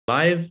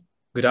Live.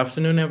 Good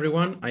afternoon,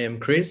 everyone. I am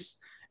Chris,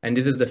 and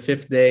this is the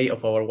fifth day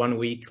of our 1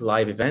 week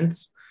live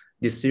events.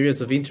 This series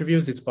of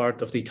interviews is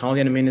part of the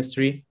Italian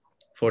Ministry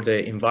for the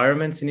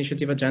Environment's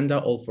Initiative Agenda,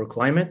 All for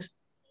Climate,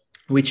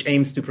 which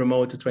aims to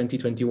promote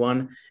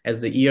 2021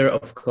 as the year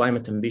of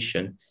climate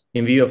ambition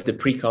in view of the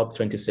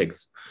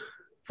pre-COP26.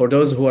 For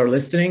those who are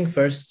listening,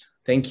 first,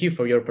 thank you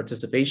for your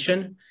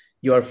participation.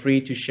 You are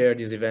free to share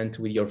this event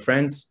with your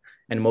friends,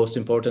 and most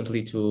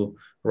importantly, to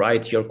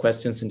write your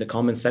questions in the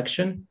comment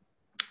section.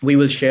 We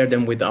will share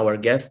them with our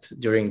guest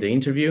during the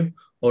interview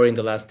or in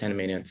the last 10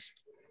 minutes.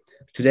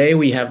 Today,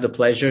 we have the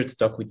pleasure to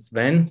talk with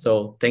Sven.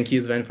 So thank you,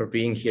 Sven, for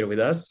being here with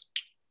us.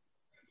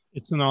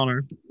 It's an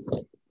honor.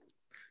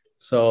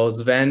 So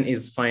Sven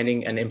is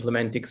finding and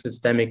implementing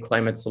systemic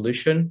climate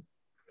solution,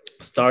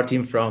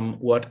 starting from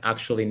what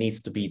actually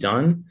needs to be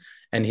done.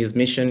 And his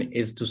mission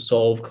is to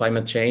solve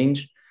climate change.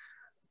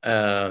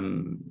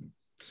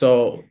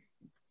 So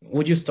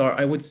would you start?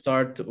 I would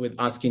start with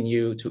asking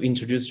you to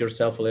introduce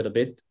yourself a little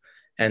bit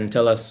and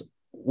tell us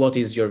what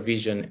is your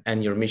vision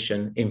and your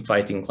mission in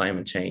fighting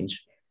climate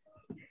change.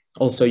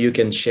 Also, you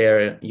can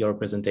share your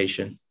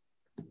presentation.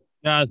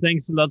 Yeah,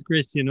 thanks a lot,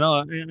 Christian.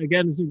 Well,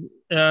 again, it's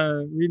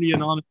really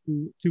an honor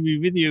to be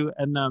with you,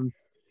 and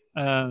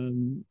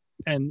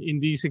in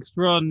these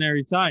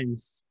extraordinary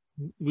times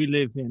we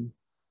live in,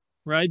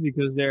 right?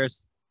 Because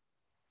there's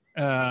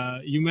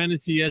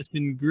humanity has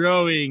been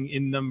growing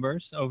in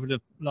numbers over the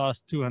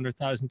last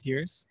 200,000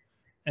 years,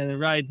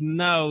 and right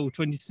now,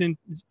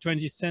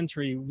 20th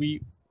century, we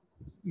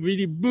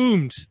really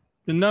boomed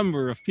the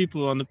number of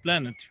people on the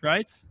planet,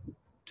 right?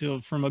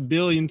 From 1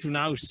 billion to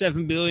now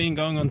 7 billion,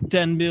 going on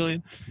 10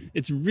 billion.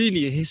 It's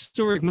really a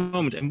historic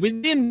moment. And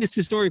within this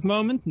historic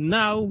moment,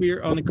 now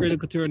we're on a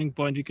critical turning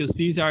point, because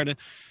these are the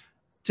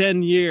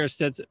 10 years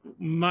that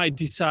might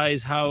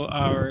decide how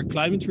our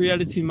climate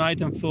reality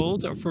might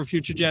unfold or for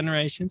future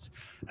generations.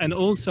 And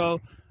also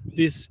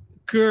this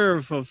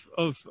curve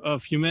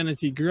of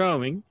humanity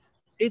growing,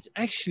 it's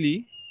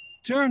actually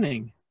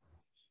turning.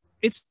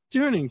 It's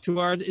turning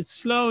toward, it's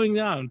slowing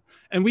down.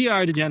 And we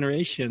are the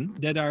generation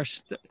that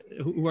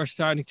who are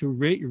starting to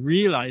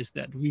realize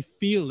that. We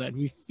feel that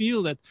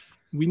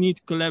we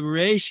need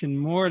collaboration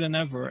more than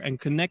ever and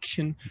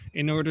connection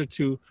in order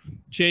to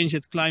change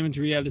that climate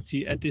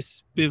reality at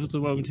this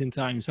pivotal moment in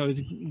time. So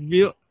it's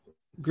real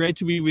great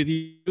to be with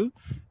you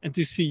and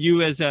to see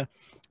you as a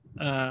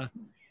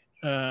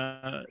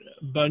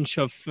bunch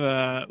of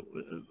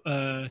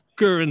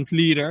current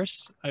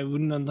leaders. I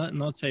would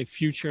not say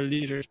future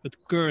leaders, but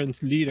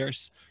current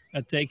leaders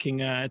taking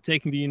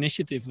the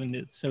initiative in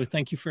it. So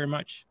thank you very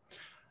much.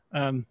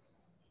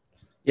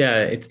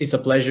 Yeah, it's a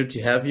pleasure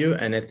to have you.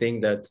 And I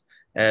think that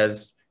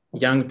as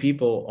young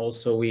people,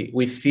 also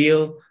we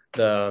feel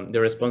the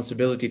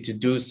responsibility to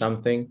do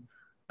something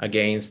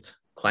against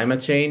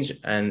climate change.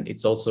 And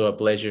it's also a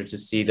pleasure to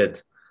see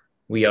that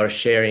we are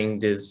sharing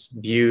this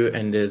view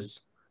and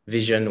this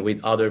vision with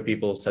other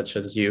people such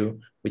as you,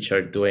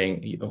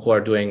 who are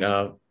doing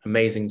an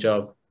amazing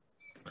job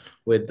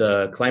with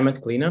the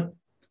climate cleanup.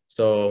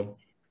 So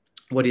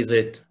what is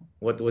it?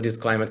 What is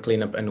climate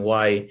cleanup, and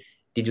why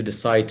did you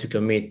decide to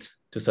commit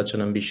to such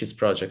an ambitious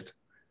project?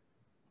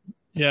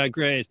 Yeah,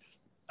 great.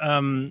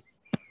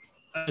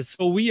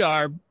 So we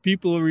are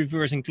people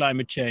reversing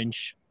climate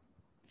change,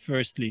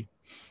 firstly.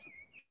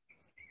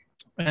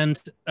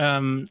 And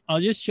I'll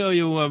just show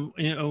you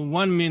a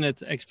 1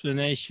 minute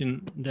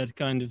explanation that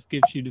kind of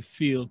gives you the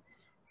feel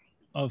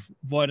of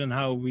what and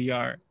how we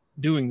are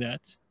doing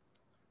that.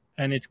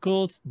 And it's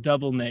called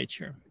Double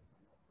Nature.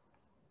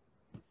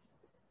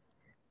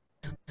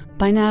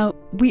 By now,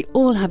 we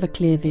all have a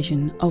clear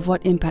vision of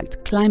what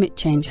impact climate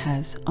change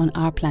has on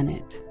our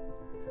planet.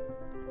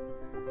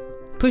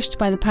 Pushed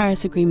by the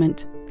Paris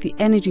Agreement, the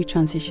energy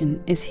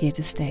transition is here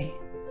to stay.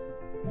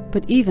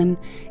 But even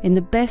in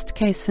the best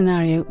case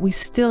scenario, we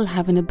still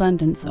have an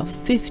abundance of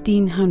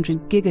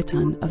 1,500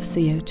 gigaton of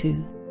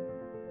CO2.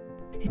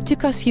 It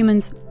took us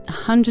humans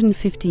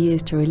 150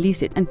 years to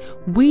release it, and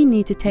we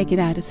need to take it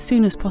out as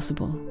soon as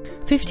possible.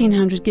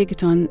 1,500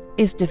 gigaton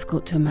is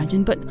difficult to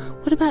imagine, but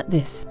what about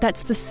this?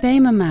 That's the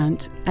same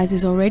amount as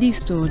is already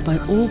stored by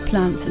all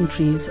plants and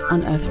trees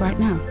on Earth right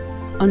now,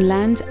 on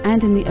land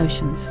and in the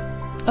oceans.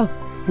 Oh,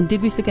 and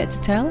did we forget to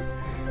tell?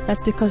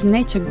 That's because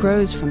nature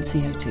grows from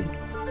CO2.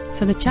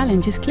 So the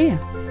challenge is clear.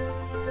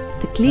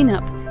 To clean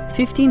up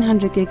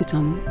 1,500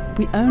 gigaton,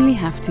 we only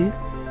have to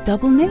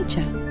double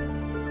nature.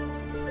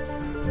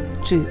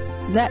 True,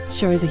 that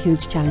sure is a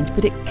huge challenge,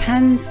 but it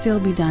can still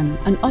be done,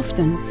 and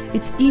often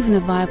it's even a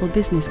viable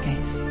business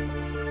case.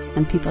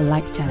 And people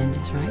like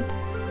challenges,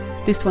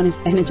 right? This one is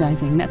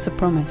energizing, that's a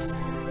promise.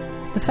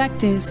 The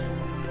fact is,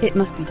 it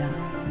must be done.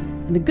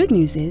 And the good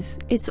news is,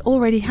 it's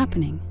already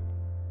happening.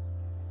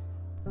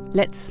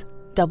 Let's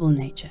double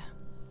nature.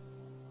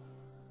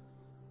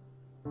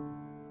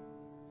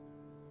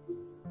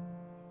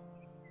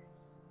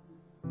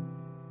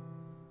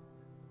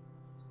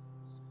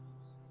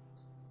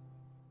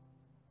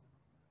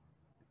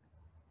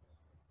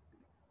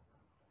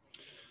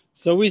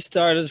 So we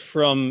started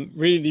from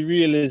really the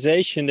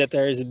realization that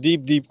there is a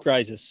deep, deep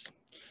crisis,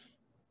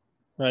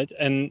 right?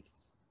 And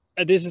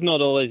this is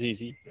not always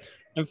easy.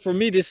 And for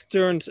me, this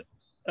turned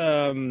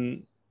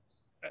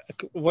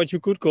what you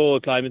could call a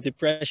climate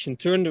depression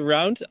turned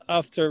around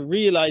after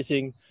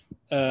realizing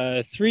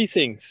three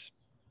things.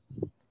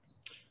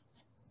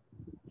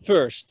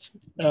 First,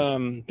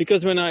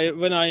 because when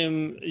I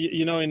am,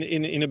 you know,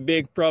 in a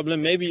big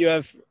problem, maybe you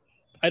have,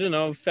 I don't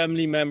know,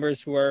 family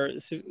members who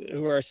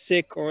are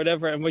sick or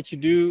whatever, and what you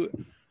do,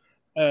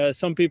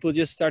 some people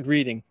just start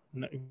reading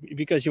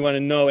because you want to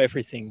know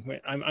everything.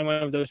 I'm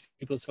one of those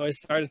people, so I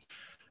started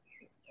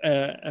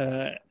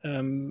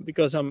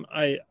because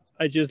I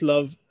just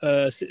love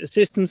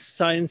systems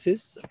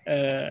sciences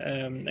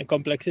and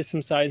complex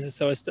system sciences.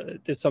 So this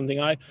is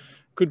something I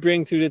could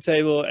bring to the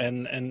table,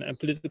 and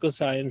political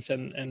science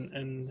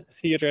and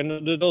theater,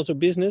 and also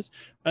business.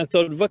 I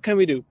thought, what can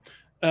we do?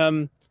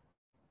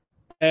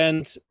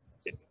 And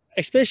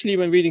especially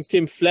when reading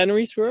Tim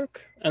Flannery's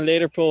work and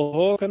later Paul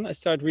Hawken, I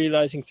started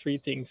realizing three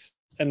things.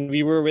 And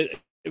we were with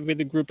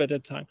the group at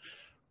that time.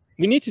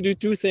 We need to do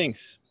two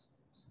things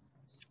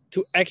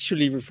to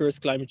actually reverse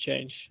climate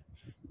change,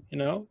 you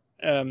know,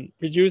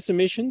 reduce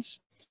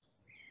emissions.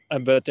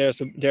 But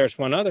there's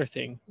one other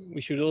thing. We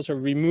should also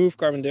remove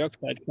carbon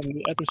dioxide from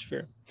the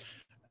atmosphere.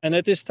 And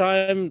at this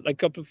time, like a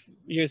couple of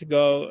years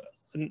ago,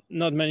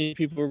 not many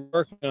people were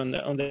working on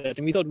that.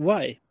 And we thought,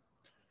 why?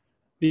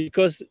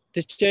 Because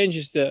this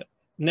changes the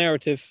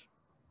narrative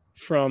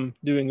from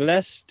doing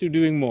less to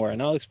doing more.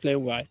 And I'll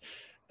explain why.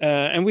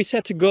 And we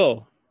set a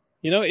goal.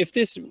 You know, if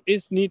this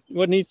is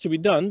what needs to be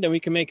done, then we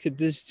can make the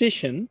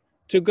decision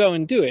to go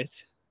and do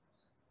it.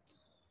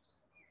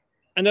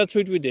 And that's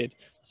what we did.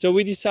 So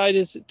we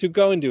decided to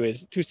go and do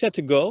it, to set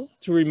a goal,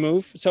 to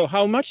remove. So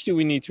how much do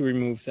we need to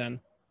remove then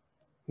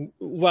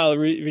while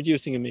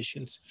reducing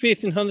emissions?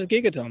 1,500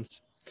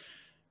 gigatons.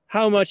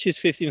 How much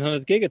is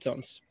 1,500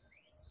 gigatons?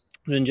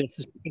 Then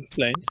just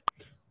explained,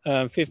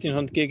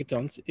 1,500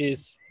 gigatons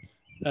is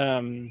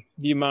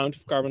the amount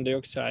of carbon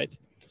dioxide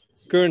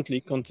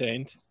currently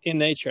contained in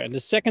nature. And the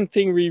second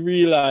thing we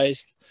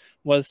realized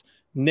was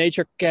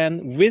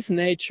with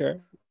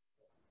nature,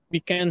 we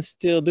can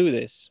still do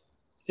this.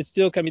 It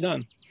still can be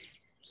done.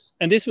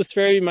 And this was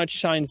very much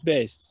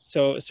science-based.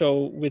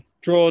 So with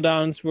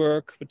Drawdown's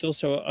work, but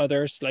also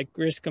others like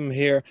Griscom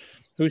here,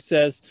 who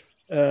says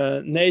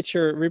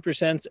nature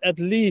represents at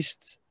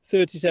least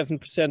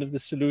 37% of the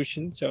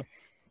solution, so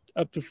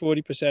up to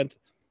 40%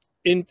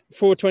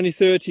 for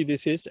 2030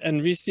 this is,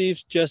 and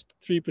receives just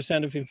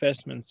 3% of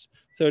investments.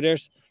 So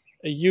there's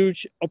a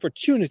huge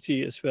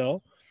opportunity as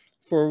well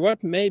for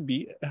what may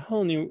be a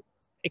whole new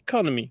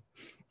economy.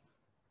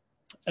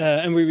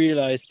 And we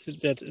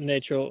realized that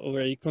nature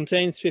already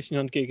contains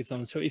 1,500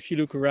 gigatons. So if you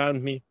look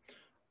around me,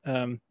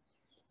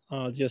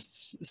 I'll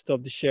just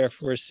stop the share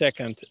for a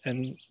second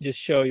and just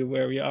show you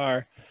where we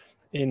are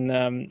in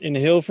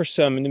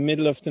Hilversum, in the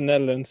middle of the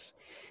Netherlands,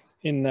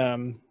 in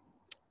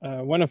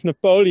one of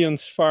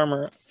Napoleon's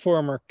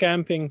former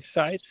camping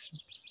sites.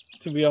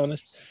 To be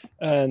honest,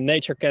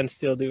 nature can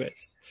still do it.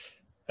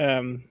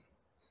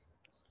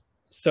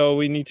 So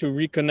we need to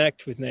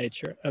reconnect with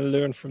nature and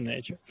learn from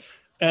nature.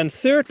 And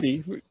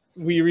thirdly,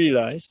 we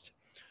realized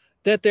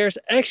that there's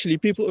actually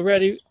people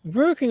already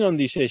working on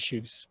these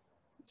issues.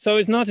 So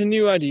it's not a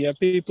new idea.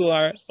 People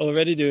are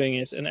already doing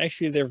it, and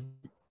actually they're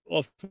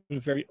often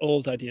very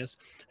old ideas.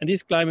 And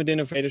these climate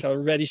innovators are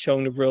already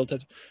showing the world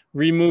that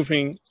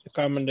removing the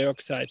carbon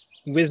dioxide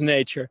with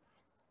nature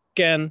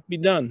can be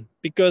done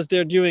because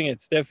they're doing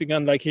it. They've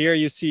begun, like here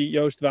you see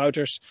Joost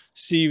Wouter's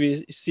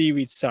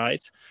seaweed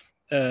site,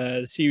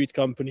 the seaweed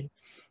company,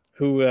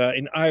 who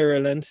in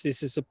Ireland,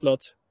 this is a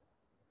plot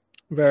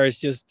where it's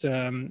just,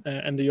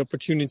 and the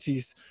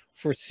opportunities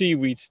for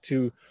seaweeds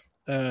to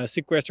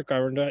sequester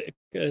carbon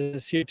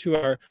CO2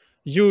 are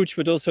huge,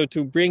 but also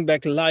to bring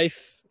back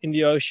life in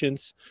the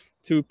oceans,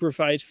 to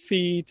provide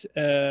food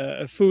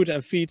and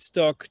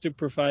feedstock, to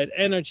provide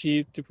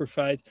energy, to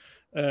provide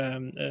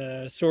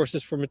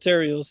sources for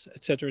materials,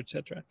 etc.,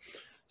 etc.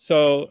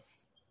 So,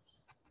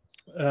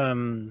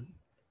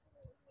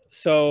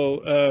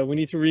 we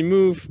need to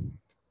remove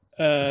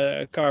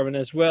carbon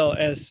as well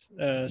as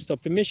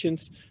stop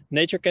emissions.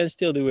 Nature can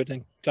still do it,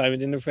 and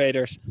climate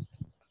innovators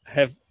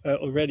have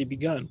already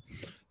begun.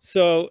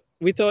 So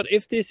we thought,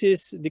 if this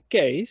is the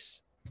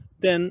case,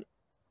 then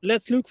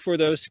let's look for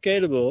those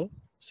scalable,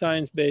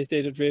 science-based,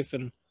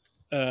 data-driven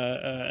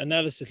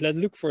analysis. Let's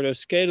look for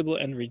those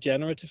scalable and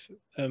regenerative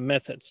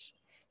methods.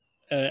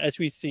 As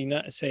we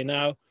say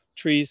now,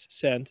 trees,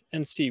 sand,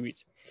 and seaweed.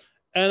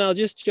 And I'll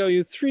just show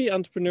you three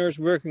entrepreneurs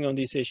working on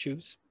these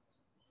issues.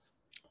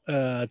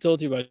 I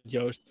told you about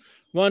Joost.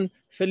 One,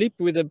 Philippe,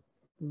 with a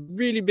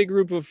really big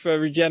group of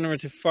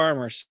regenerative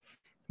farmers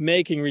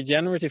making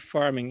regenerative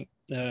farming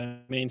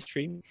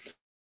mainstream.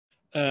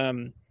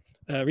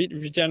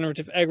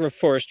 Regenerative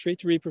agroforestry,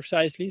 to be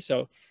precisely.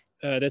 So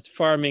that's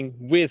farming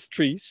with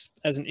trees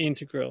as an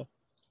integral,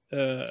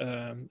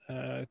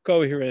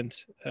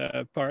 coherent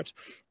part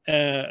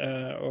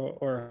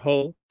or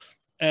whole.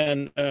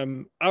 And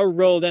our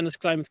role then as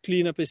climate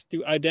cleanup is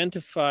to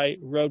identify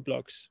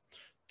roadblocks,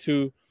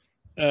 to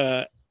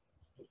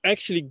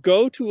actually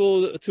go to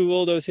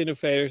all those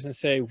innovators and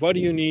say, what do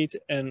you need?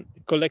 And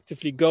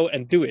collectively go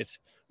and do it.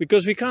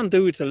 Because we can't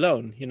do it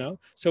alone, you know?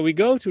 So we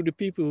go to the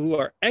people who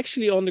are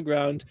actually on the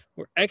ground,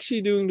 who are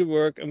actually doing the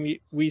work, and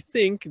we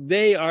think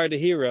they are the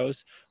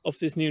heroes of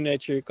this new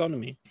nature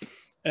economy.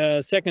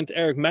 Second,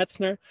 Eric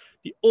Metzner,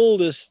 the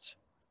oldest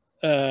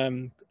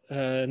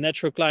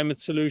natural climate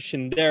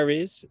solution there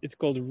is. It's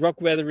called rock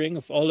weathering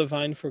of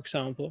olivine, for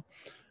example.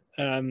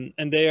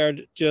 And they are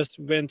just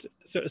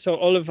so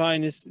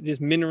olivine is this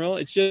mineral.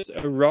 It's just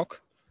a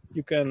rock.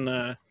 You can,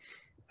 I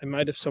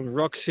might have some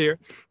rocks here.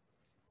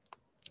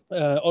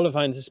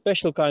 Olivine is a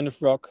special kind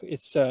of rock.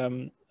 It's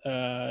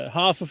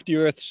half of the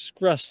Earth's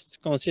crust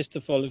consists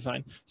of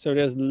olivine. So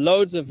there's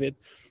loads of it.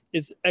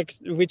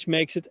 Which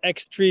makes it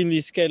extremely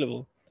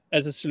scalable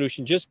as a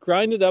solution. Just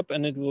grind it up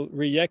and it will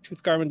react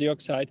with carbon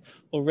dioxide.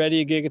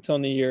 Already a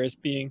gigaton a year is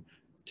being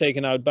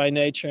taken out by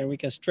nature, and we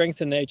can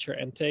strengthen nature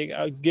and take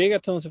out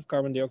gigatons of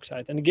carbon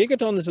dioxide. And a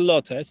gigaton is a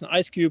lot. It's an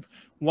ice cube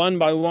 1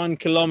 by 1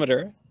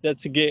 kilometer.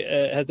 That's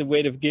has the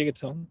weight of a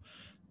gigaton.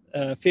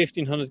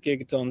 1,500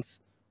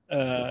 gigatons.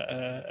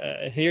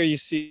 Here you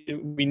see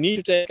we need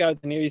to take out,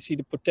 and here you see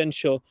the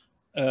potential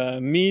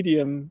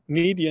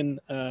median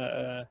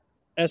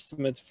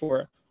estimate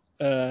for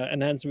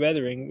enhanced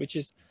weathering, which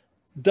is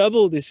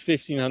double this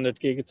 1,500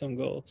 gigaton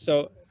goal.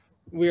 So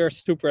we are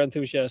super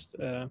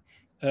enthusiastic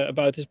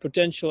about this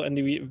potential, and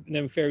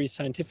then very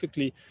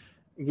scientifically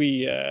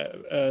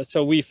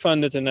so we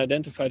funded and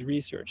identified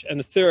research. And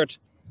the third,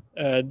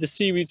 the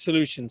seaweed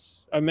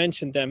solutions, I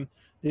mentioned them.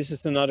 This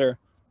is another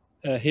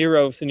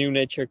hero of the new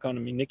nature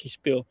economy, Nikki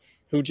Spill,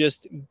 who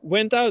just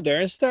went out there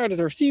and started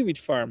her seaweed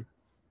farm.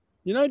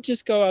 You know,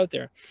 just go out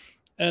there.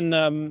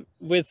 And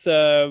with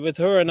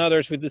her and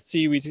others, with the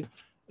seaweed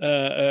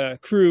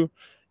crew,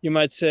 you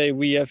might say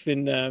we have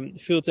been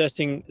field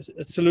testing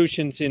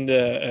solutions in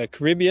the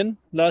Caribbean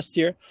last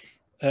year,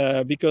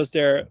 because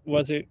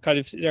there's a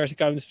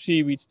kind of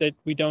seaweed that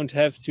we don't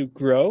have to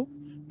grow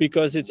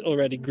because it's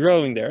already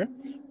growing there.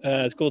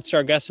 It's called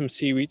sargassum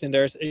seaweed, and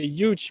there's a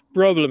huge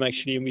problem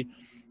actually,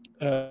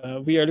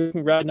 and we are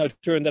looking right now to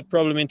turn that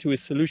problem into a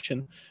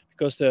solution,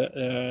 because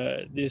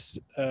this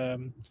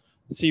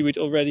seaweed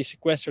already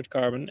sequestered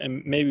carbon,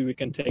 and maybe we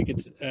can take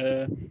it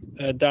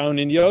down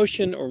in the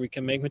ocean, or we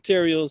can make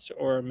materials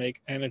or make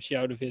energy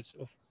out of it,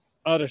 of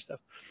other stuff.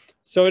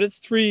 So that's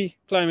 3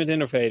 climate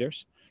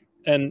innovators,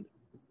 and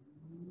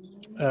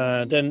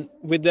then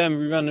with them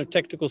we run a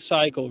tactical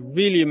cycle,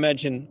 really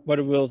imagine what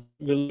it will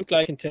look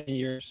like in 10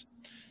 years,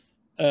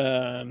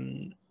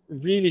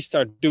 really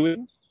start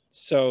doing.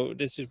 So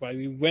this is why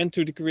we went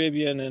to the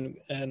Caribbean,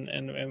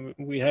 and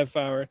we have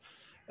our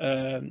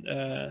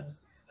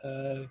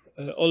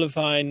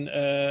olivine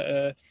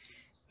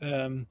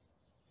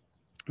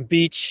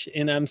beach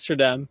in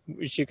Amsterdam,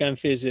 which you can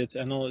visit,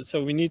 and all.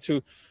 So we need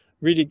to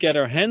really get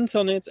our hands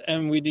on it,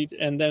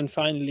 and then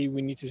finally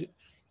we need to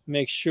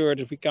make sure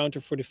that we counter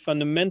for the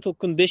fundamental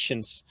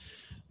conditions,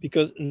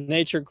 because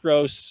nature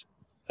grows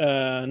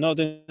not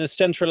in a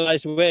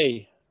centralized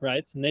way,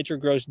 right? Nature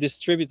grows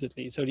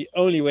distributedly. So the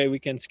only way we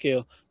can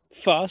scale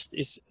fast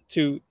is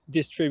to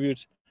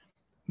distribute,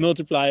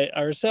 multiply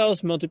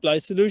ourselves, multiply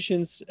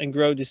solutions, and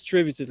grow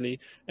distributedly.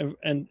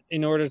 And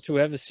in order to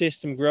have a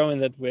system grow in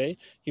that way,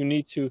 you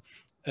need to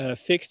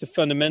fix the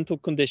fundamental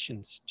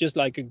conditions. Just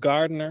like a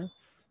gardener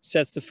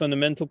sets the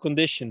fundamental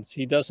conditions.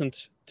 He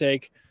doesn't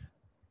take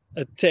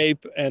a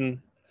tape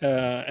and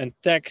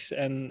tacks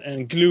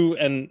and glue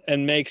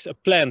and makes a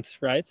plant,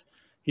 right?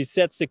 He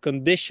sets the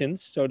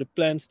conditions so the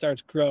plant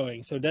starts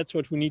growing. So that's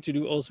what we need to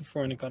do also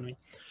for an economy.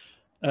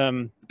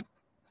 And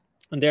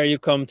there you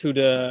come to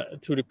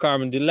the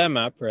carbon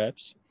dilemma,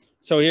 perhaps.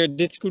 So here,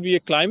 this could be a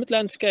climate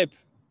landscape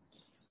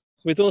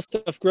with all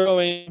stuff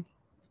growing,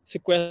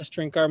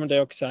 sequestering carbon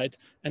dioxide,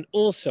 and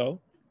also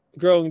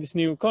growing this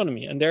new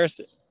economy. And there's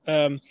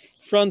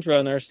front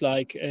runners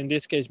like, in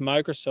this case,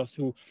 Microsoft,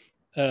 who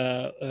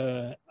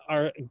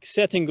are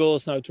setting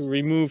goals now to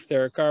remove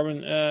their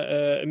carbon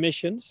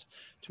emissions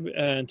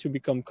to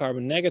become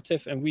carbon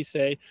negative. And we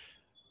say,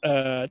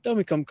 don't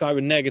become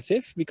carbon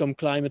negative, become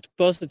climate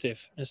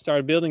positive, and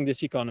start building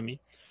this economy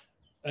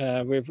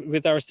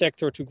with our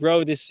sector, to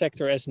grow this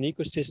sector as an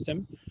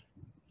ecosystem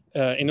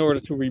in order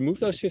to remove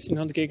those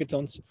 1,500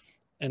 gigatons.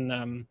 And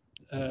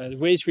the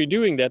ways we're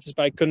doing that is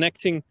by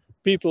connecting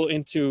people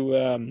into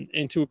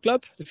a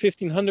club, the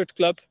 1,500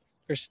 club.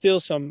 There's still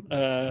some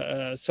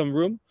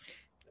room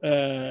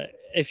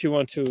if you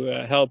want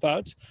to help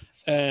out,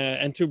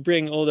 and to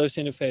bring all those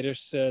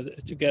innovators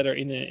together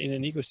in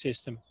an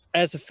ecosystem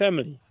as a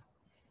family.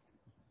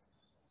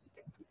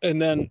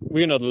 And then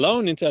we're not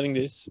alone in telling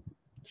this,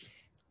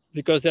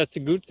 because that's the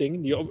good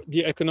thing.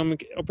 The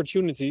economic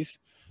opportunities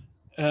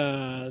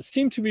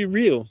seem to be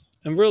real,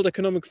 and World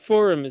Economic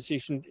Forum is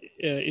even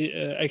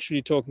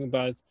actually talking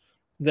about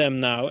them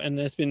now, and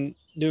has been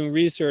doing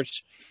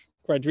research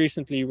quite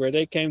recently where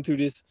they came to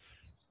this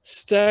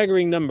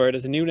staggering number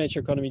that the new nature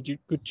economy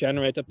could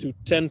generate up to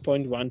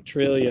 10.1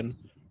 trillion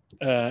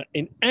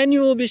in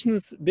annual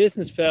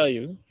business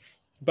value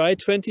by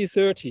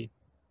 2030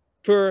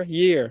 per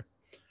year.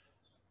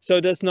 So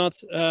that's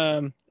not,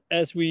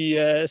 as we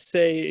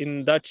say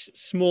in Dutch,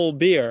 small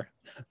beer.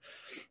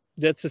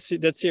 That's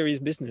serious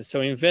business.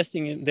 So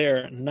investing in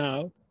there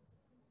now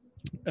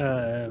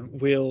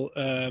will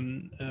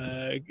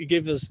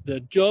give us the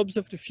jobs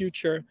of the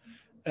future,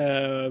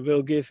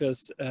 will give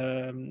us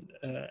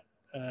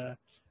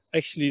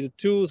actually the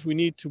tools we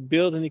need to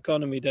build an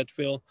economy that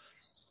will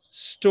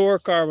store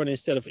carbon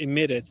instead of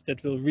emit it,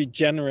 that will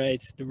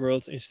regenerate the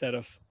world instead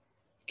of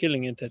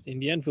killing it, that in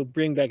the end will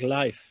bring back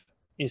life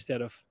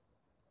instead of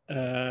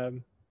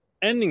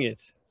ending it.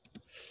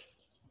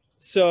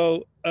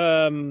 So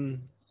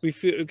we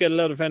get a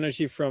lot of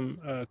energy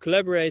from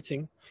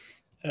collaborating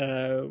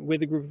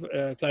with a group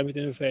of climate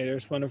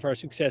innovators. One of our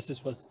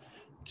successes was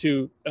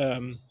to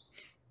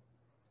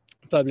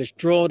publish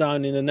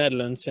Drawdown in the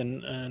Netherlands,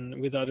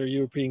 and with other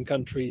European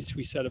countries,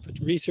 we set up a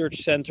research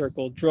center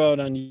called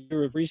Drawdown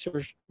Europe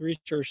Research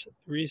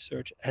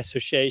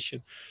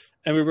Association.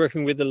 And we're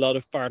working with a lot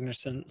of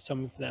partners, and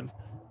some of them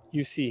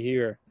you see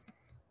here.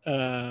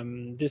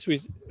 This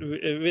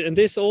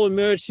all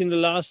emerged in the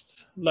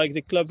last, like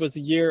the club was a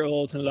year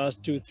old in the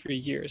last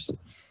 2-3 years.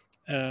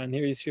 And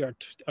here you see our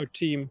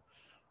team,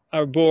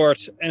 our board,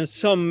 and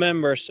some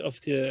members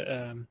of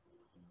the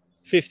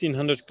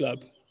 1500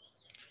 club.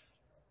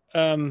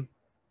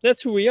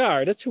 That's who we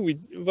are. That's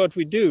what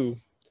we do.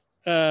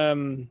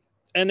 And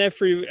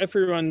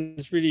everyone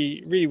is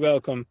really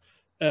welcome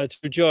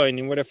to join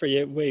in whatever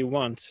way you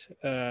want.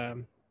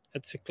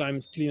 At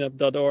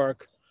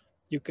climatecleanup.org,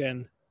 you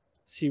can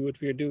see what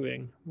we're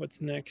doing.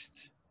 What's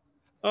next?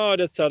 Oh,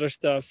 that's other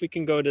stuff. We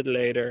can go to that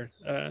later.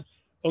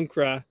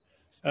 Onkra.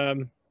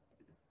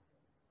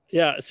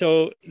 Yeah,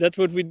 so that's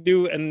what we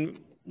do, and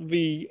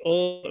we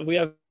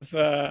have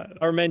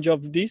our main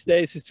job these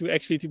days is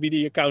to be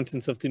the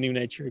accountants of the new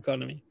nature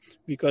economy,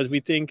 because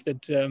we think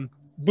that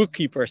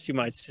bookkeepers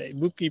might save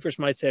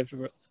the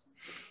world.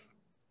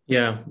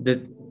 Yeah,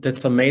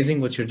 that's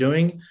amazing what you're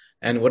doing.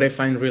 And what I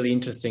find really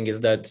interesting is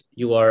that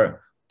you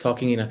are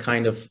talking in a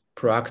kind of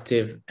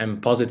proactive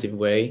and positive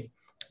way,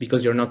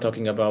 because you're not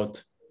talking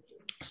about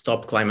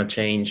stop climate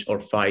change or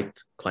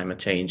fight climate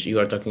change. You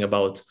are talking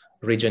about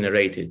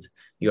regenerate it.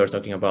 You are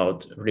talking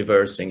about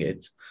reversing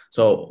it.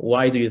 So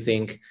why do you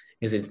think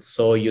is it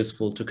so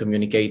useful to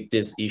communicate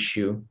this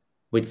issue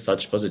with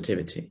such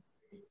positivity?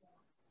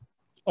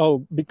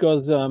 Oh,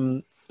 because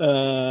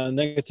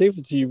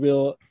negativity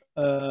will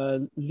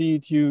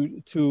lead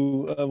you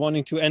to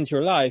wanting to end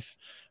your life,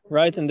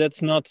 right? And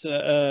that's not.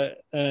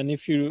 And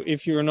if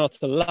you're not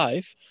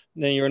alive,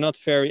 then you're not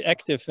very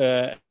effective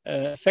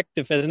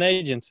as an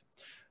agent.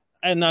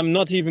 And I'm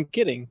not even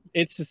kidding.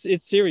 It's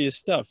serious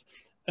stuff.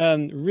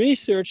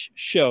 Research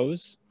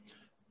shows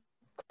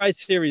quite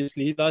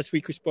seriously. Last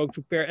week we spoke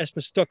to Per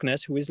Espen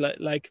Stoknes, who is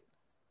like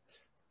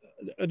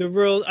the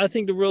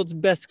world's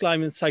best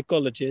climate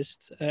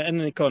psychologist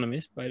and an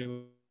economist, by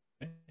the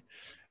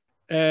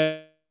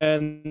way.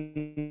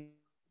 And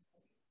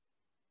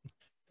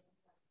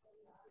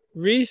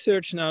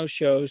research now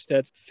shows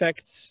that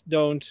facts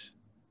don't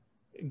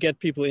get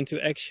people into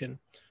action.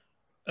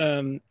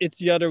 It's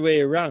the other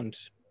way around.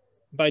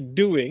 By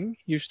doing,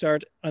 you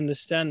start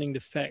understanding the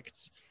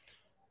facts.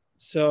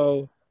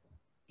 So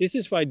this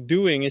is why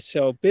doing is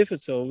so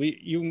pivotal.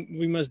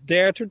 We must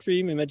dare to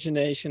dream,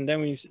 imagination,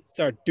 then we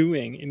start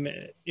doing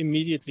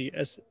immediately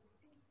as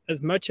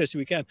much as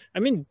we can. I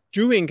mean,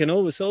 doing can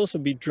always also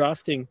be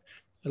drafting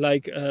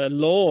like a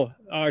law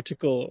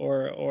article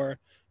or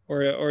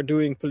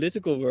doing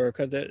political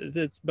work.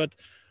 But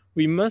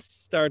we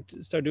must start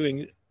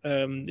doing.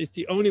 It's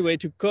the only way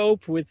to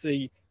cope with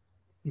a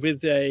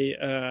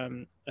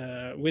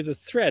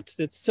threat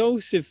that's so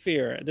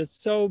severe, that's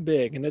so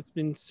big, and that's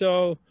been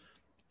so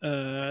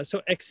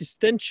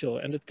existential,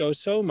 and it goes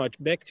so much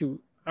back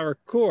to our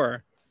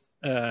core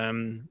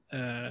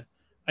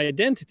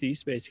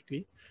identities,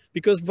 basically.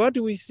 Because what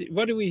do we see?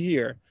 What do we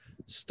hear?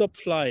 Stop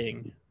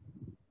flying.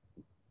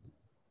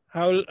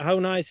 How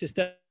nice is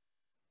that?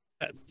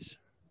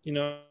 You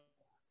know,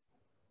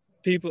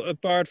 people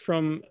apart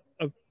from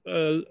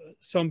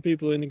some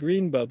people in the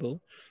green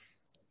bubble,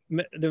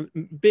 the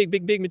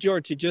big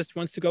majority just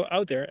wants to go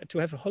out there to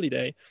have a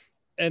holiday,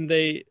 and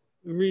they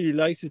really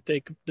like to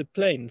take the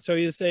plane. So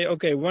you say,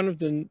 okay, one of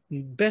the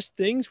best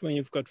things when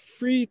you've got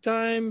free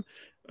time,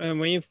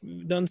 when you've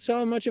done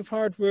so much of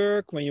hard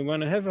work, when you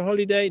want to have a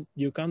holiday,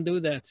 you can't do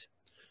that.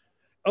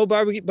 Oh,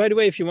 barbecue, by the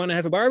way, if you want to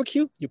have a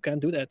barbecue, you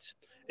can't do that.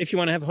 If you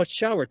want to have a hot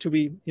shower,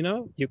 you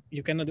cannot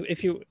do,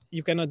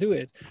 you cannot do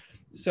it.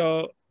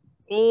 So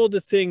all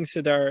the things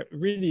that are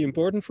really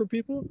important for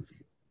people,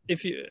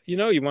 if you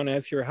want to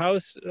have your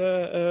house,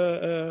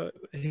 have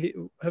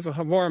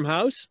a warm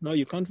house, no,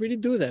 you can't really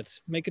do that.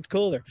 Make it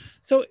colder.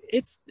 So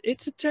it's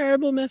a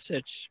terrible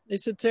message.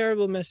 It's a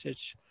terrible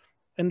message.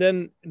 And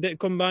then they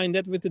combine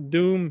that with the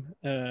doom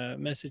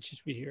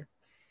messages we hear.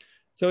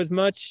 So it's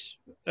much,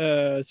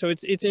 so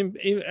it's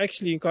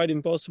actually quite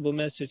impossible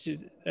message.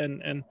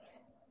 And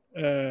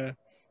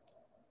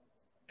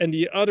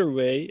the other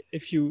way,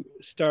 if you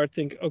start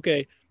think,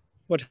 okay,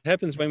 what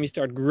happens when we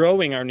start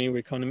growing our new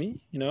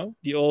economy? You know,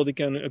 the old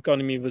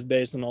economy was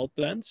based on old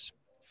plants,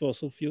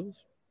 fossil fuels.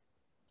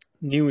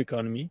 New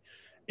economy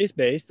is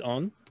based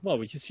on, well,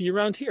 what you see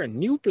around here,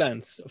 new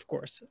plants, of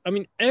course. I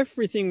mean,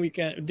 everything we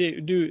can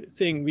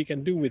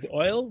do with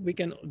oil, we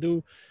can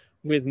do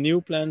with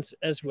new plants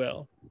as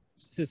well.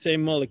 It's the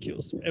same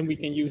molecules, and we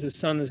can use the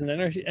sun as an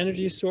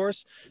energy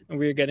source, and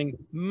we're getting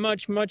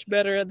much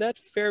better at that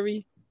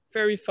very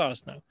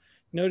fast now.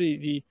 You know,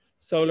 the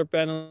solar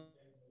panels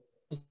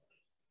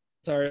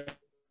are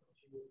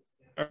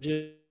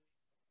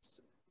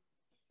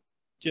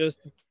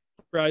just the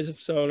price of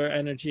solar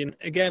energy, and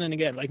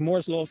again, like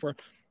Moore's law for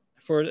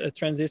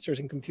transistors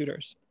and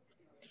computers.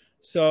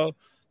 So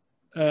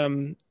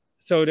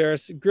so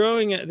there's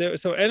growing,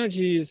 so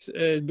energy is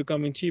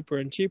becoming cheaper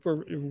and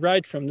cheaper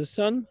right from the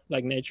sun,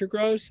 like nature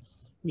grows.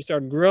 We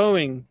start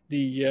growing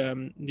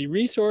the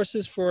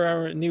resources for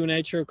our new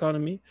nature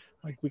economy.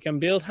 Like we can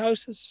build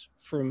houses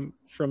from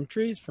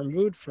trees, from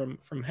wood, from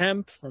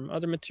hemp, from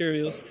other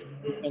materials,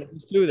 and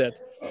let's do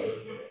that.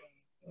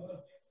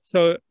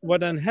 So what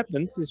then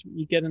happens is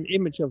we get an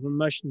image of a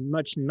much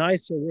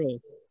nicer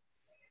world,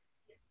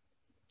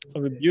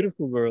 of a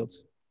beautiful world,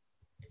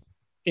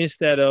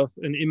 instead of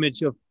an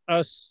image of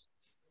us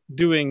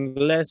doing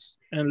less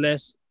and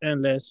less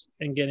and less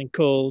and getting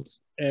cold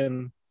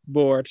and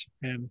bored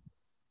and,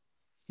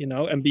 you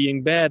know, and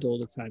being bad all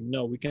the time.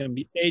 No, we can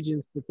be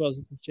agents for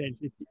positive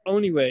change. It's the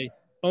only way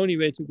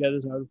to get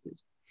us out of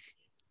this.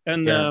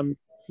 And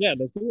yeah,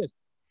 let's do it.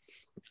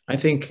 I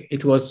think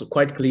it was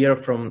quite clear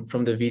from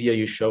the video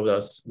you showed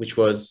us, which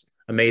was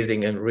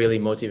amazing and really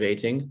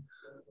motivating.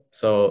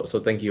 So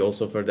thank you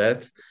also for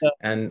that.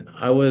 And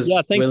I was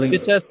willing.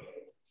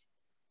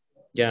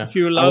 If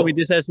you allow me,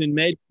 this has been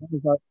made by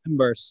one of our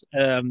members,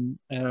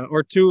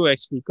 or two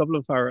actually, a couple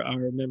of our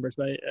members,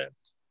 by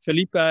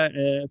Felipe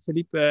Collin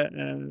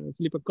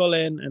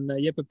and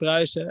Jeppe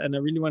Pruisen, and I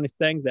really want to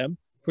thank them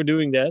for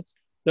doing that.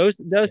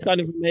 Those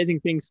kind of amazing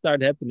things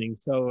start happening.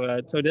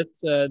 So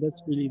that's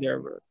really their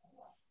work.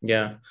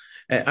 Yeah,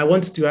 I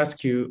wanted to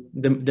ask you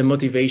the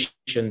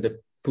motivation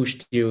that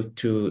pushed you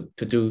to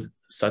do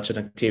such an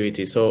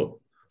activity.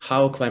 So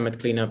how climate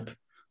cleanup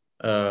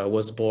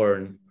was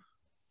born?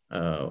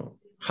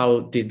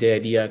 How did the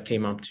idea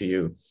came up to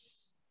you?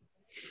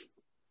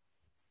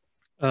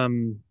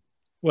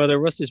 Well, there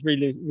was this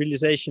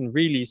realization,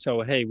 really.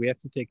 So, hey, we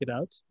have to take it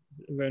out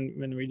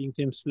when reading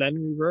Tim's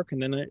Flannery work,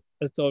 and then I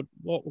thought,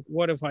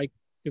 what if I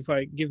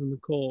give him a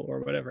call or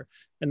whatever?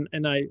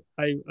 And I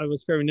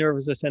was very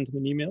nervous. I sent him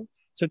an email.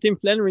 So Tim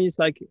Flannery is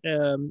like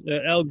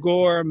Al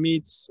Gore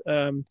meets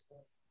David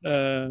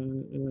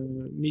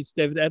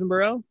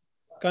Attenborough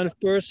kind of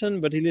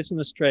person, but he lives in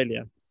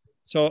Australia.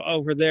 So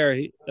over there,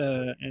 in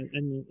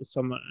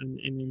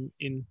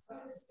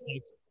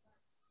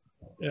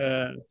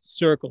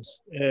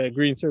circles,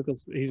 green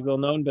circles, he's well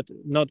known, but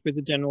not with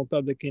the general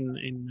public in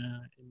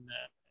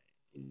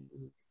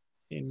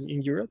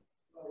Europe.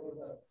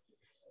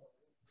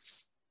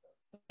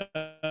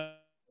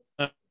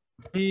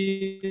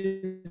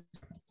 He's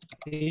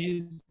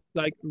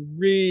like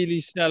really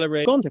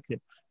celebrating.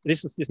 Contacted.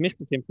 This was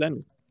Mr. Tim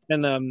Flannery.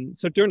 And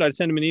so it turned out I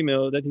sent him an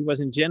email that he was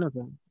in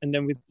Geneva. And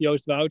then with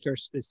Joost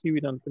Wouters, the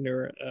seaweed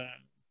entrepreneur,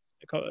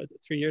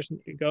 3 years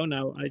ago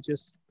now, I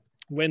just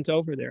went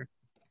over there.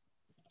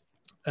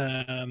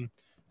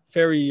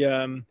 Very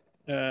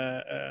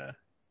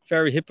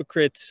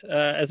hypocrite,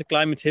 as a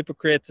climate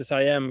hypocrite as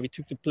I am, we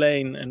took the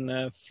plane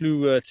and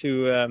flew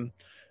to...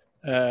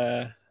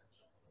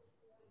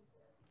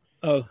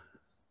 oh,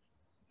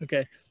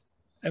 okay.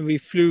 And we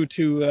flew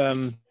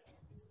to...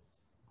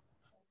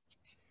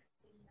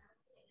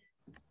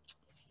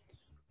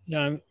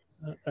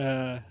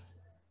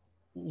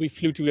 we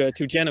flew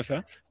to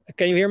Geneva.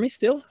 Can you hear me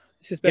still?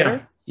 Is this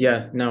better?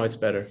 Yeah, now it's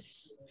better.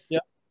 Yeah.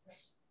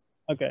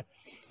 Okay.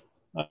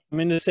 I'm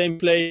in the same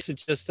place.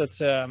 It's just that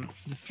the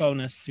phone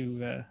has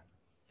to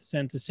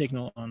send the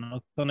signal on.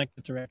 I'll connect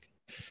it directly.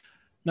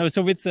 No,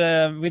 so with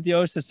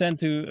Joost,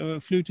 I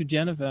flew to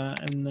Geneva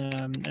and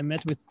I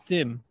met with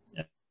Tim.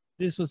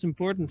 This was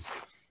important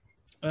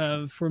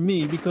for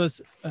me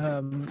because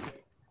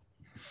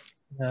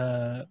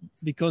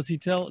he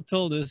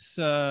told us,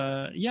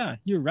 yeah,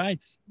 you're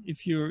right.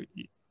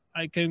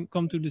 I can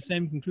come to the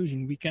same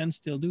conclusion. We can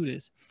still do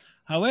this.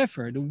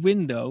 However, the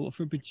window of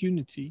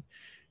opportunity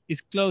is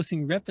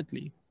closing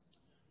rapidly.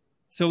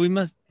 So we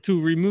must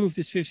to remove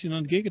this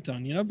 1500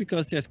 gigaton, you know,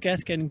 because there's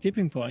cascading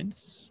tipping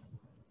points.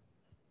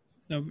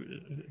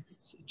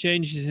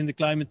 Changes in the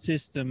climate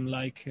system,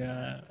 like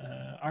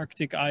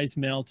Arctic ice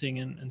melting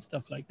and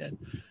stuff like that,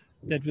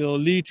 that will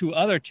lead to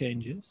other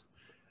changes.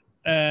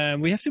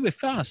 We have to be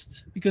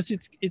fast because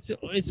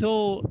it's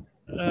all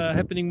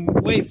happening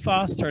way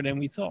faster than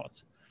we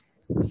thought.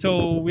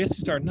 So we have to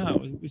start now.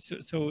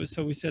 So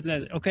we said,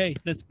 okay,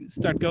 let's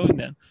start going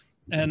then.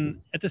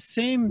 And at the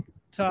same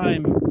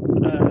time,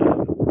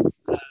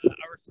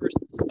 our first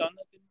son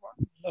had been born,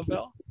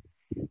 Lovael.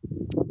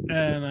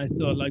 And I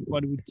thought, like,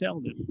 what do we tell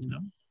them, you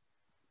know?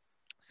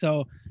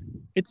 So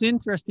it's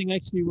interesting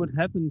actually what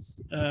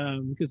happens,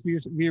 because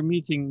we're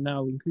meeting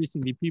now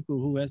increasingly people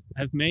who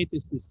have made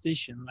this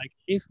decision. Like,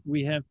 if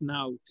we have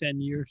now 10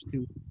 years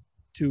to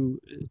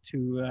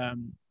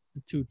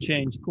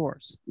change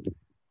course,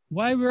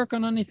 why work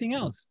on anything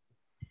else?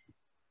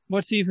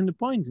 What's even the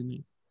point in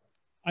it?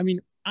 I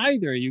mean,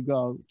 either you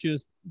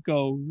just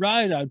go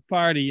right out,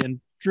 party and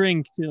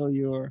drink till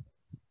the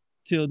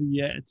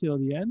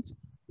end,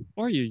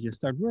 or you just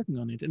start working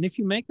on it. And if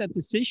you make that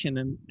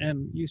decision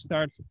and you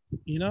start,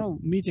 you know,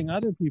 meeting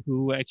other people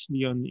who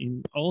actually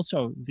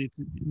also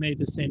made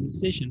the same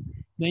decision,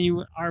 then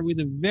you are with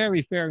a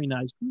very, very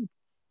nice group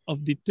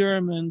of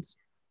determined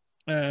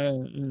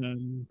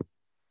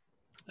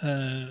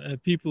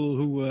people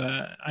who,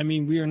 I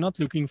mean, we are not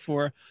looking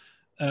for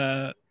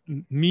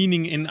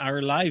meaning in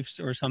our lives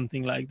or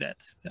something like that.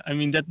 I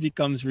mean, that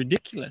becomes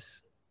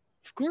ridiculous.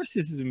 Of course,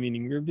 this is a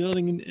meaning. We're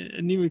building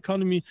a new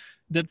economy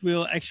that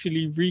will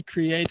actually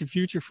recreate a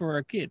future for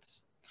our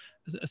kids.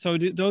 So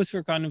those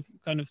were kind of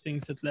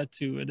things that led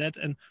to that,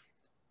 and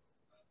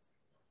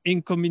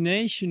in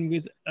combination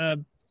with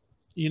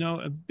you know,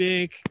 a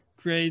big,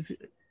 great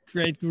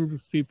group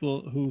of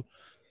people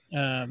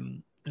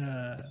whom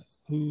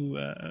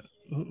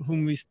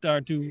we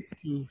start to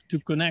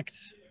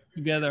connect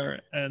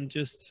together and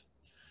just,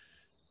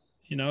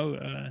 you know,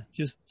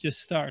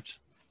 just start.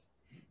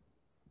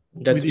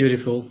 That's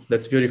beautiful.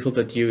 That's beautiful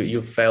that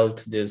you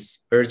felt this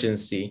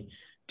urgency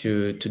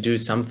to do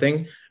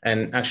something.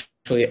 And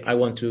actually, I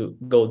want to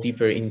go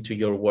deeper into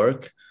your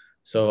work.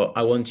 So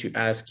I want to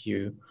ask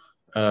you,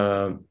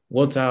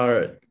 what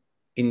are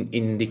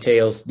in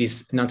details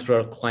these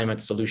natural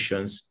climate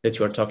solutions that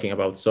you are talking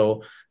about?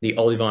 So the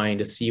olivine,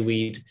 the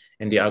seaweed,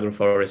 and the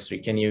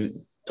agroforestry. Can you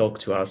talk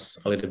to us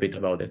a little bit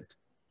about it?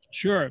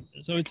 Sure.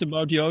 So it's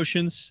about the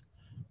oceans,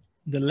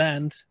 the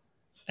land,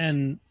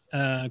 and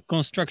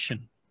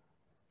construction.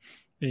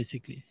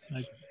 Basically,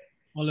 like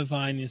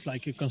olivine is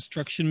like a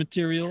construction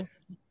material,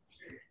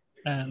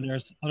 and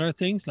there's other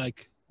things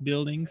like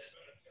buildings.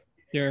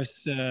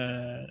 There's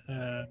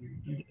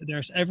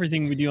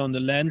everything we do on the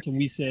land, and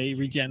we say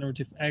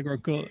regenerative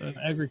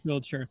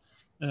agriculture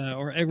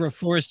or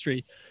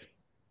agroforestry,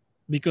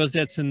 because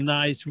that's a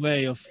nice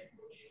way of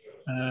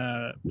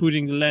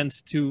putting the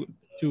land to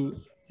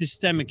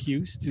systemic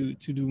use, to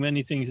do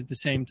many things at the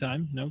same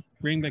time, you know,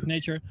 bring back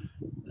nature.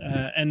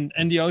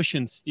 And the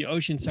oceans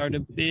are the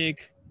big,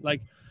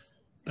 like,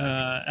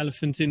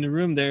 elephant in the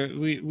room there.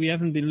 We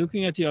haven't been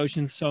looking at the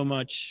oceans so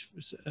much.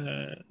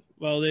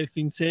 Well, they've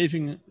been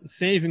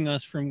saving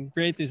us from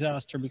great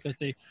disaster because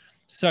they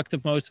sucked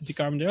up most of the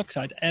carbon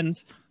dioxide,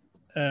 and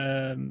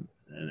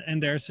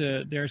there's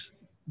a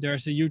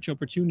huge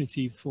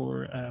opportunity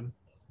for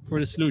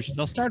the solutions.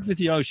 I'll start with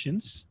the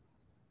oceans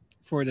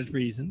for that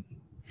reason,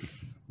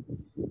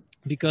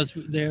 because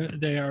they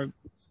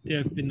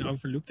have been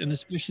overlooked, and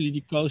especially the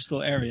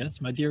coastal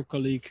areas. My dear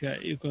colleague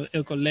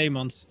Ilko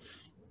Leemans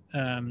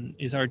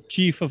is our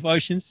chief of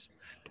oceans,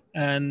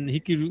 and he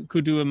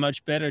could do a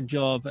much better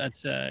job at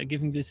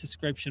giving this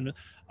description. But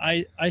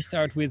I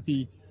start with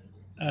the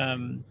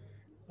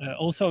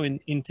also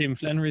in Tim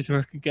Flannery's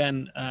work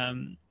again.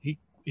 He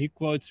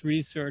quotes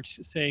research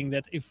saying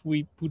that if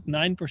we put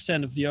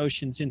 9% of the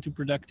oceans into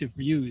productive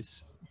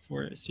use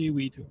for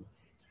seaweed,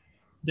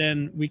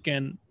 then we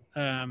can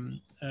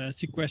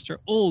sequester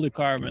all the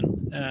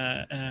carbon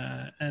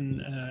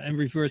and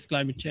reverse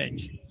climate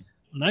change.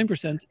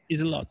 9%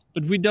 is a lot,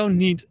 but we don't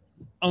need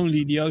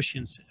only the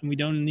oceans, and we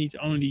don't need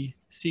only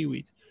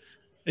seaweed.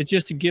 It's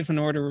just to give an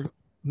order of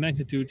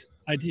magnitude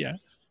idea.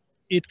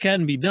 It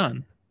can be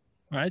done,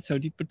 right? So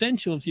the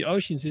potential of the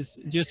oceans is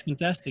just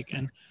fantastic.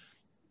 And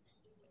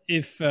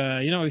if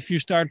you know, if you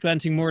start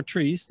planting more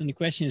trees, then the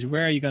question is,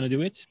 where are you going to do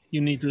it?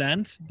 You need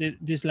land.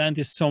 This land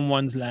is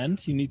someone's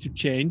land. You need to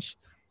change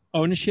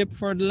ownership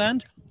for the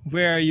land.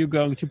 Where are you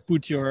going to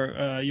put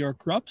your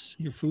crops,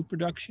 your food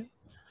production?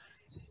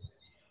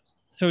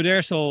 So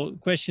there's all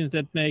questions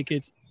that make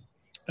it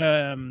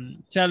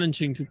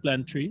challenging to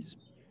plant trees,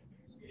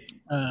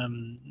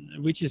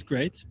 which is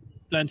great,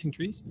 planting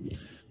trees.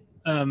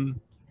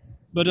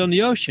 But on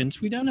the oceans,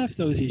 we don't have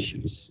those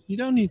issues. You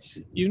don't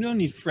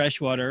need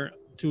fresh water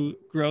to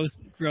grow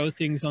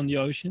things on the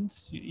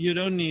oceans. You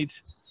don't need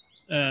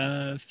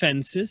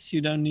fences.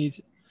 You don't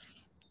need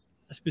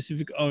a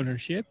specific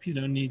ownership. You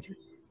don't need.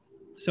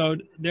 So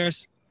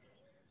there's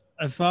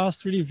a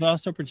really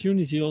vast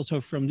opportunity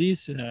also from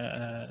these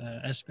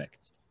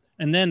aspects.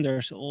 And then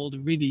there's all the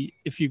really,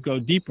 if you go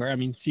deeper, I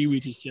mean,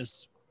 seaweed is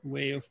just a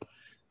way of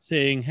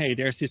saying, hey,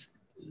 there's this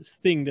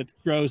thing that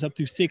grows up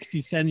to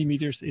 60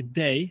 centimeters a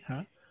day.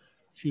 Huh?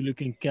 If you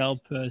look in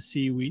kelp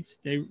seaweeds,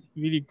 they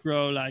really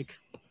grow like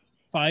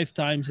 5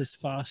 times as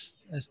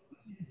fast as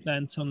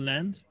plants on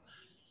land,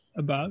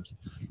 about.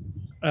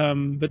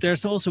 But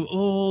there's also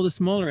all the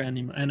smaller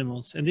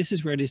animals, and this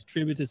is where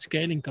distributed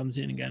scaling comes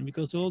in again,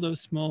 because all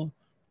those small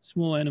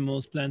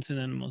animals, plants and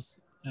animals,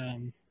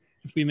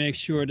 if we make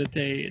sure that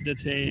they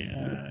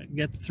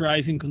get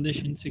thriving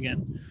conditions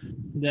again,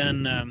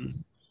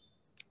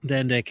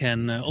 then they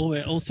can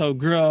also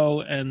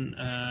grow, and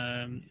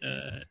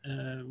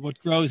what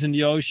grows in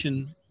the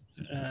ocean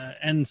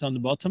ends on the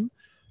bottom,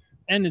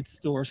 and it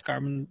stores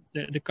carbon,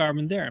 the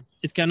carbon there.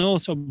 It can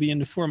also be in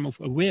the form of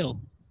a whale,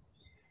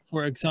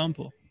 for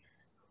example.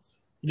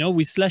 You know,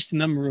 we slashed the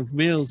number of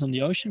whales on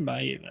the ocean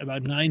by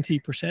about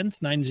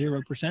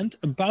 90%,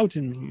 about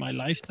in my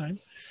lifetime.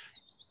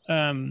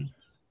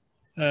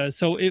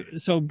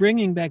 So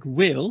bringing back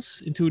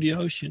whales into the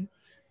ocean,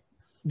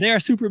 they are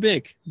super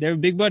big. They're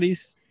big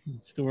bodies,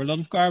 store a lot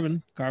of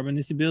carbon. Carbon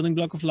is the building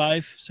block of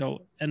life.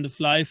 So end of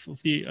life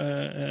of the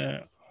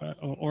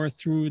or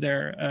through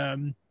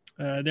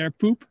their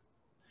poop,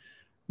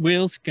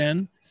 whales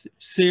can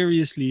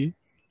seriously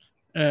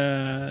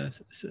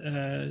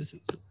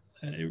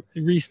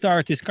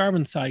restart this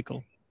carbon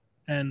cycle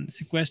and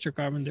sequester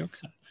carbon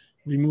dioxide,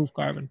 remove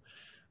carbon.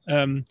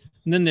 And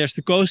then there's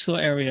the coastal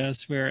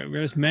areas where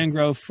there's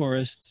mangrove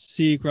forests,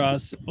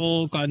 seagrass,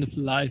 all kind of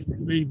life.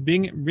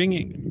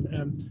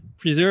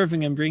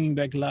 Preserving and bringing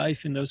back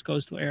life in those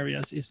coastal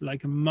areas is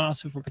like a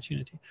massive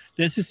opportunity.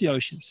 This is the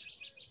oceans.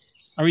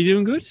 Are we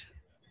doing good?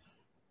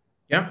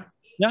 Yeah.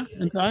 Yeah,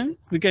 in time?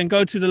 We can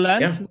go to the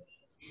land?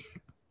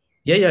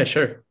 Yeah,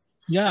 sure.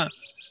 Yeah,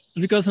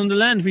 because on the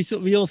land,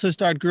 we also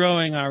start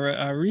growing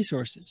our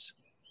resources.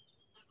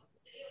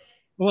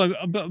 Well,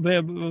 but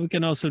we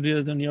can also do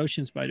it on the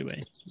oceans, by the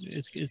way.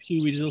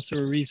 Seaweed is also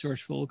a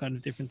resource for all kinds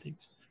of different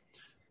things.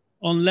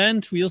 On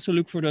land, we also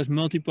look for those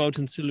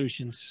multipotent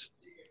solutions.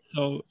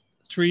 So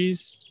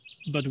trees,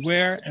 but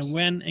where and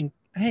when, and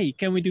hey,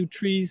 can we do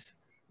trees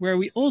where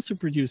we also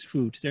produce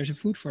food? There's a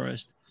food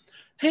forest.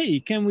 Hey,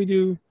 can we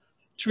do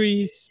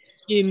trees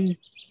in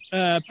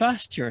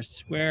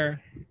pastures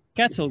where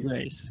cattle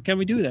graze? Can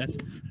we do that?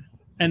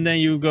 And then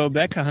you go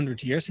back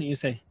 100 years and you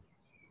say,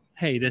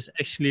 hey, that's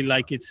actually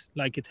like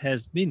it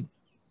has been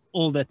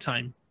all that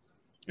time.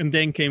 And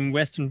then came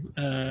Western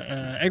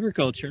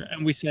agriculture,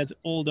 and we said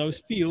all those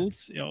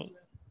fields, you know,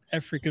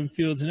 African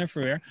fields and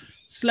everywhere,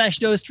 slash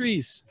those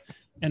trees.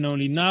 And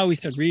only now we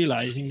start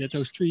realizing that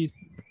those trees,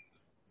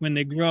 when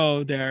they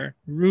grow their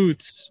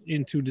roots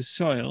into the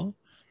soil,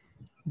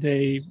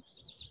 they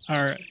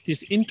are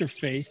this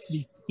interface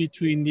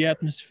between the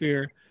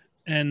atmosphere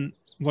and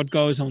what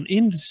goes on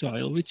in the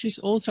soil, which is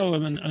also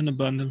an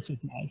abundance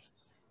of life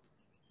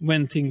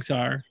when things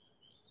are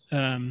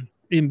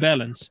in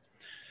balance.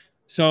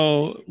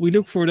 So we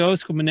look for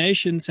those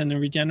combinations, and the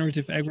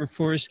regenerative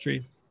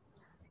agroforestry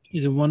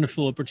is a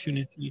wonderful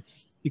opportunity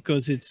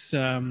because it's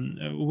a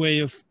way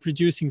of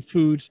producing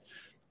food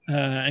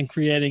and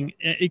creating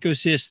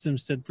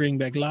ecosystems that bring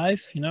back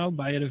life, you know,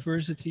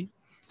 biodiversity.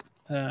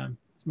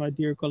 My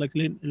dear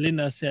colleague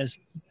Linda says,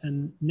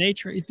 and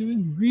nature is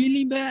doing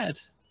really bad.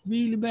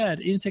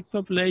 Insect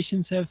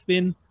populations have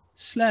been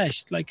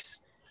slashed, like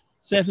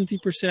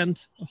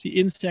 70% of the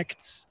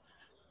insects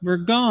were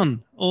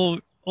gone.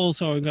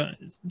 Also gone.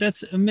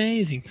 That's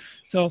amazing.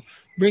 So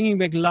bringing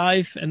back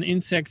life and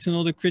insects and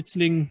all the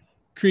crittering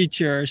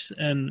creatures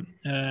and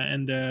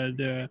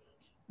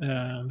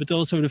but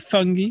also the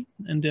fungi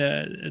and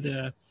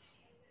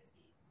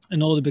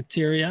and all the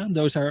bacteria.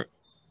 Those are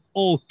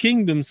all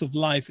kingdoms of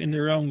life in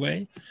their own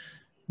way.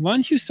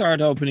 Once you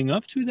start opening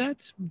up to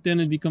that,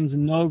 then it becomes a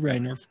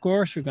no-brainer. Of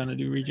course, we're going to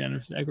do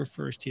regenerative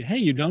agroforestry. Hey,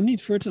 you don't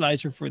need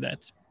fertilizer for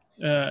that.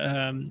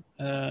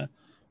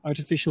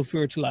 Artificial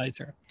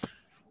fertilizer.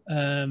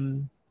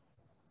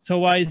 So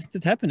why is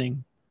it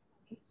happening?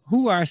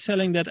 Who are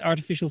selling that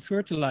artificial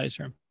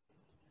fertilizer?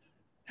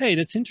 Hey,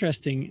 that's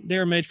interesting.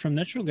 They're made from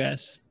natural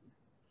gas.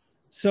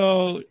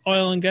 So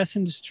oil and gas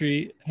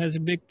industry has a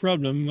big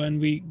problem when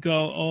we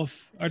go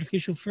off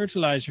artificial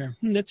fertilizer.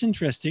 That's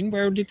interesting.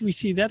 Where did we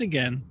see that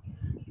again?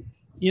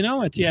 You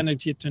know, at the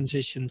energy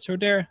transition. So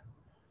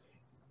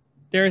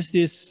there's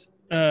this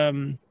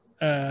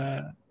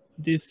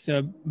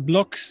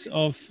blocks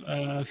of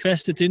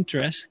vested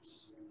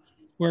interests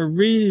were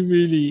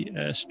really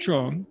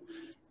strong,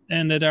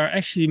 and that are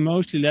actually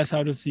mostly left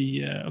out of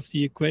the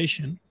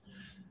equation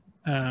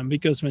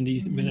because when we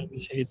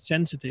say it's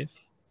sensitive.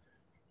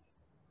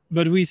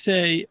 But we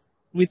think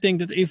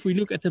that if we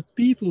look at the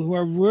people who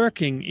are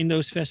working in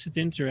those vested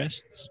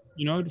interests,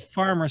 you know, the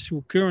farmers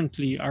who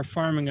currently are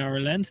farming our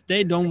land,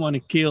 they don't want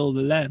to kill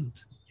the land.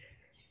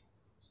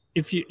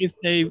 If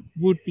there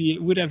would be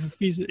a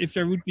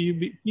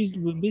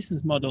feasible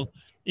business model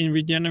in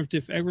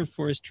regenerative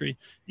agroforestry,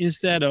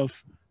 instead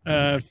of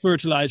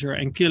fertilizer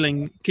and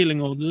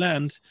killing all the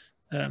land,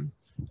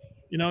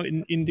 you know,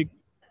 in the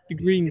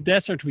green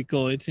desert we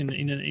call it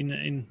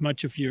in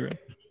much of Europe.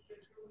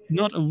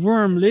 Not a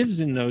worm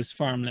lives in those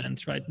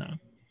farmlands right now.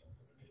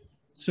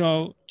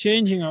 So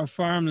changing our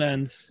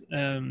farmlands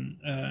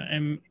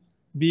and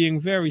being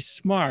very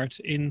smart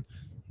in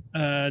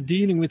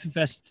dealing with the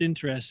vested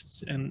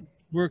interests and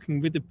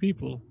working with the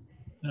people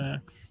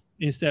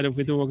instead of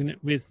with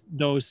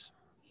those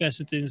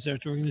vested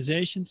interest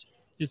organizations,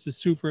 it's a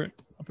super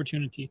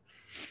opportunity.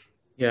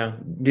 Yeah,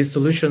 these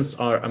solutions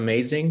are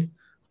amazing,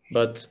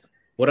 but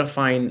what I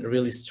find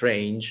really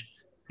strange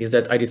is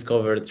that I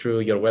discovered through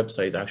your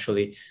website,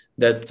 actually,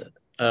 that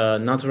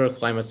natural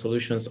climate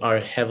solutions are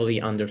heavily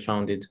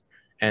underfunded.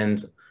 And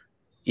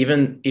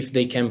even if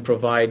they can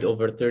provide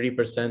over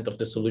 30% of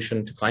the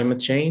solution to climate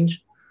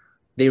change,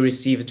 they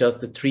receive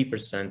just the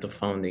 3% of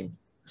funding.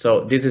 So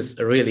this is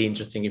really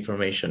interesting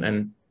information.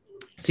 And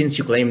since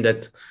you claim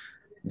that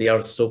they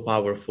are so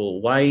powerful,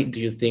 why do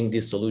you think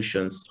these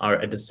solutions are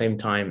at the same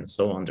time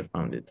so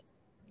underfunded?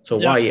 So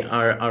why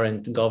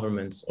aren't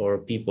governments or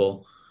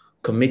people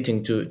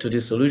committing to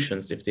these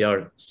solutions if they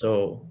are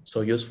so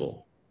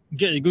useful?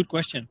 Yeah, good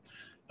question.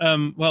 A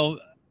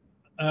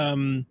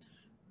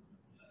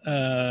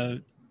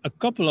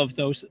couple of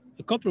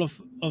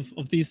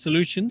these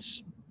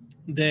solutions,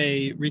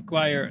 they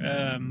require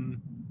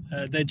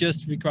they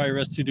just require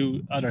us to do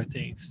other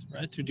things,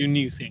 right? To do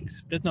new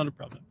things. That's not a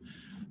problem.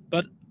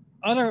 But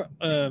other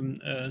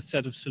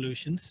set of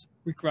solutions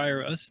require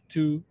us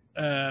to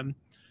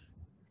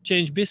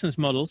change business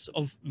models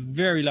of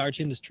very large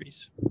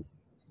industries.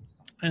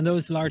 And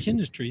those large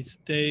industries,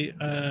 they're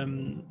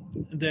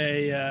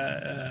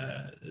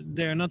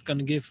not going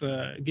to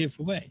give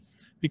away,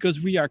 because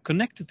we are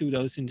connected to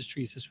those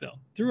industries as well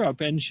through our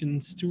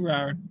pensions, through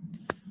our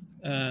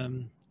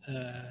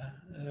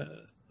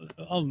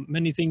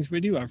many things we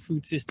do, our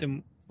food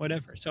system,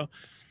 whatever. So,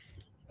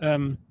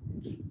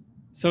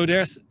 so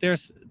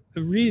there's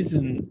a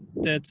reason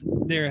that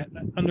they're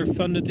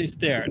underfunded is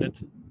there.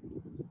 That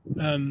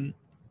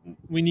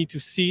we need to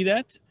see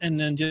that and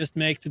then just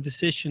make the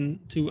decision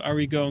to, are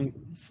we going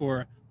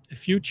for a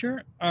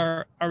future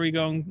or are we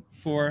going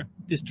for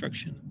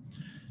destruction?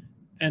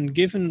 And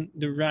given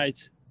the right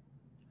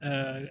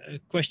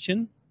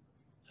question,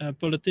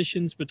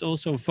 politicians, but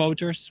also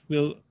voters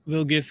will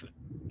give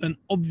an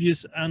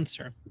obvious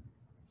answer.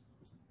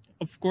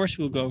 Of course,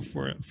 we'll go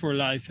for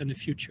life and the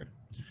future.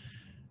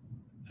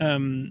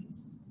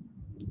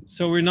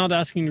 So we're not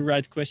asking the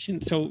right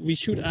question. So we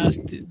should ask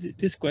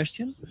this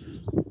question,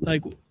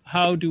 like,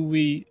 how do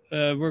we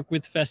work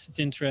with vested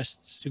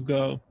interests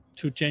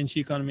to change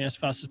the economy as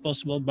fast as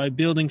possible by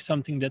building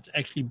something that's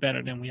actually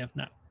better than we have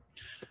now?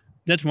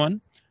 That's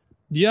one.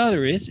 The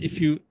other is, if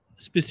you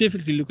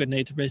specifically look at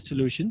nature-based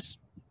solutions,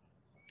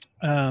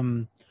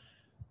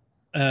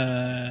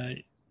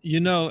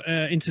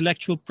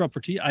 intellectual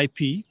property,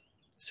 IP,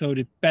 so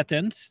the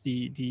patents,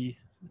 the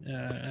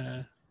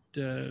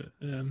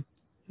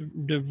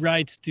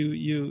rights to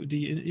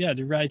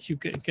the rights you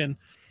can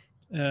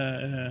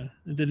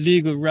the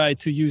legal right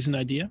to use an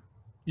idea,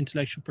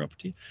 intellectual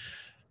property.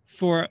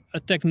 For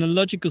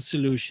technological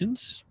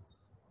solutions,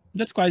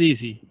 that's quite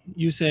easy.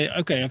 You say,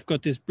 okay, I've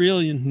got this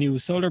brilliant new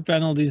solar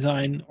panel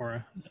design,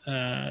 or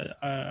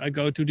I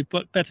go to the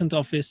patent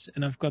office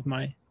and I've got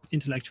my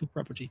intellectual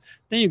property.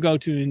 Then you go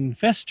to an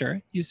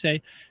investor, you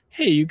say,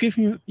 hey, you give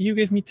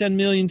me 10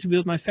 million to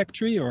build my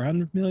factory, or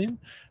 100 million.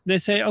 They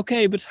say,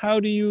 okay, but how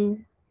do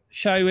you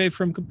shy away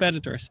from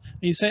competitors?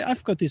 And you say,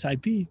 I've got this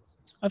IP.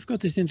 I've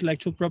got this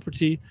intellectual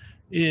property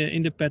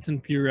in the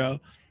patent bureau.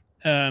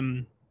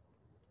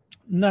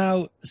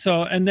 Now,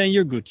 so, and then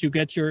you're good. You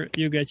get your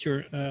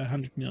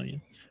 100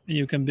 million, and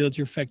you can build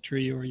your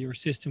factory or your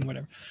system,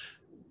 whatever.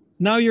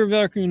 Now you're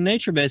working on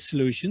nature-based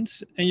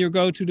solutions, and you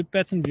go to the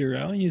patent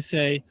bureau and you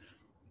say,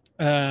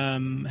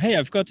 hey,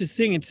 I've got this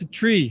thing. It's a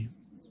tree.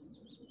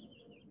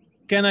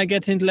 Can I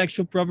get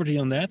intellectual property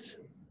on that?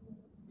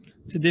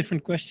 It's a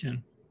different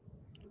question,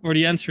 or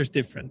the answer is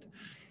different.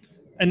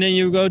 And then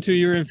you go to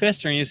your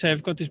investor and you say,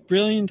 I've got this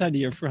brilliant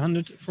idea for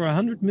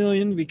 100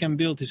 million. We can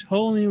build this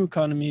whole new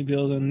economy,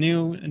 build a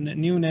new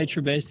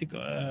nature-based,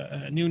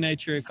 new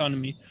nature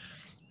economy.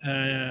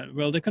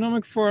 World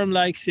Economic Forum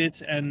likes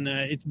it, and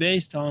it's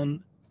based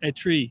on a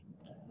tree,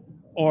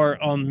 or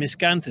on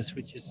miscanthus,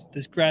 which is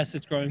this grass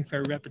that's growing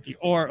very rapidly,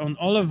 or on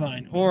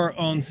olivine, or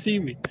on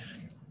seaweed.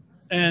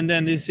 And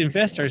then this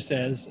investor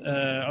says,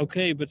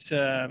 okay, but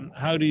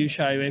how do you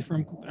shy away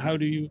from, how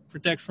do you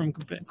protect from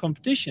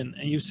competition?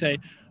 And you say,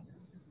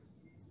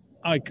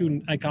 I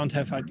can't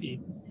have IP.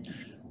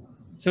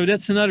 So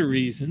that's another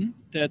reason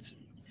that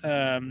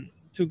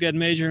to get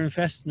major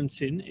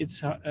investments in, it's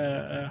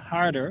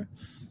harder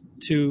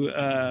to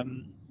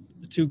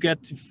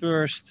get the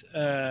first,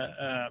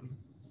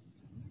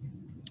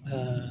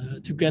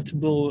 to get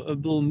the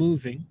bull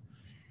moving,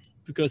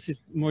 because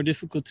it's more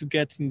difficult to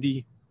get in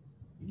the,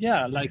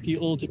 like the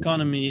old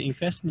economy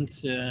investment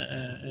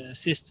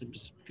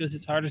systems, because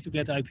it's harder to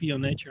get IP on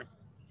nature.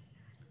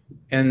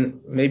 And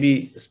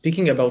maybe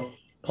speaking about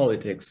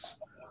politics,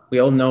 we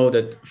all know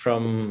that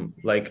from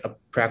like a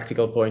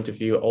practical point of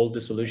view, all the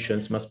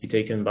solutions must be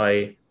taken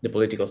by the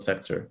political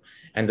sector,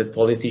 and that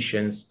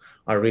politicians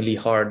are really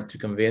hard to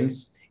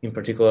convince, in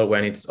particular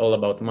when it's all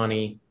about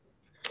money,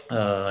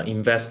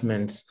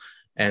 investments,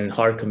 and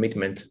hard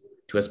commitment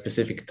to a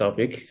specific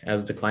topic,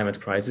 as the climate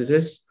crisis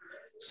is.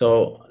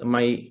 So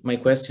my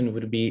question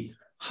would be,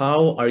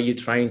 how are you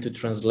trying to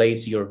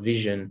translate your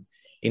vision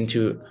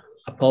into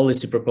a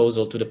policy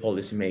proposal to the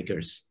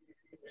policymakers?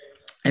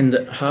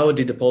 And how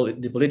did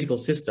the political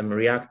system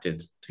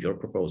reacted to your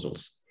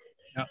proposals?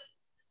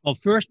 Well,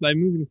 first by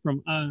moving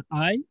from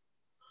I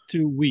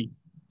to we.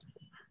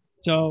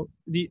 So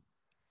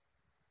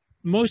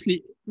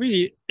mostly,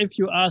 really, if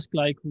you ask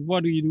like,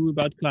 what do you do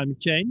about climate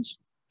change?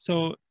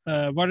 So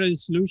what are the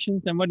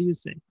solutions? Then what do you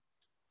say?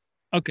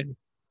 Okay,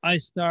 I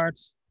start,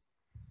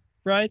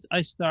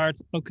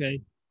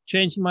 okay,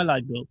 changing my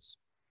light bulbs.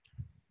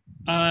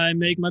 I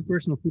make my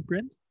personal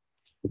footprint.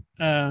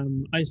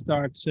 I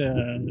start,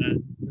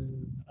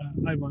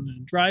 I want to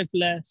drive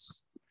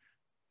less.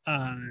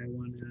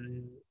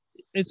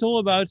 It's all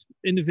about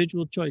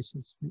individual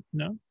choices, you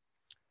know?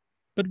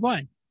 But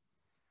why?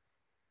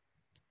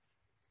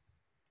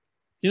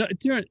 You know,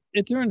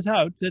 it turns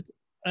out that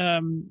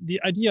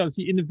the idea of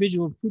the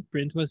individual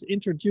footprint was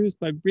introduced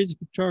by British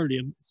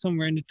Petroleum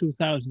somewhere in the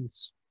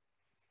 2000s.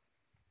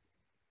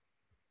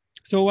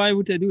 So why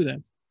would they do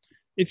that?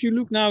 If you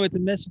look now at the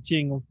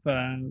messaging of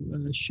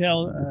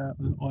Shell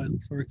oil,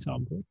 for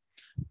example,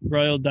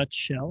 Royal Dutch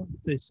Shell,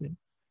 as they say,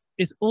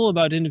 it's all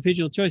about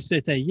individual choice. They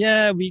say,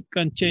 yeah, we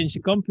can change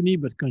the company,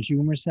 but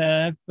consumers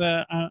have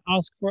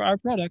asked for our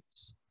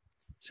products.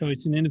 So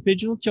it's an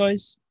individual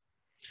choice.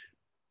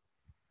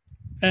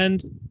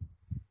 And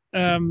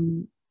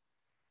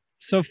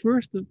so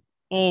first of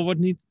all, what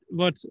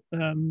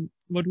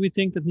we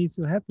think that needs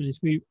to happen is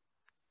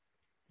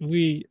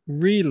we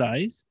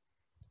realize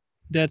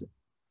that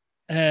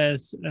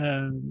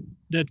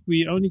that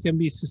we only can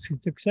be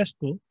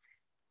successful,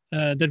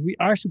 that we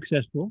are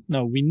successful.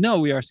 No, we know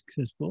we are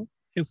successful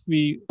if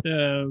we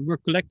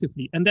work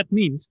collectively, and that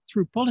means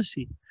through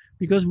policy,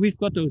 because we've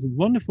got those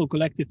wonderful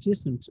collective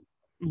systems.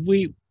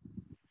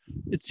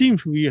 It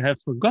seems we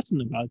have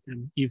forgotten about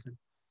them even,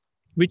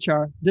 which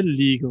are the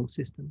legal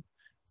system,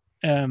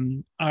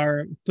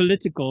 our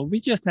political. We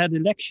just had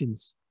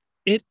elections.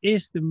 It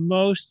is the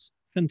most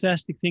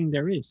fantastic thing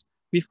there is.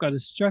 We've got a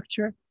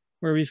structure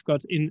where we've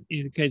got, in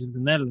the case of the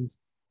Netherlands,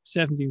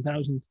 17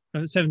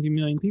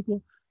 million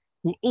people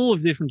who all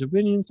have different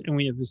opinions, and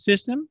we have a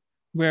system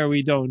where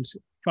we don't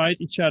fight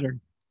each other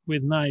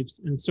with knives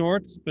and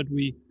swords, but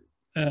we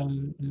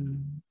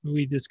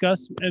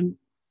discuss. And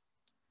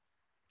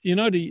you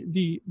know,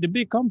 the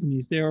big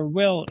companies, they are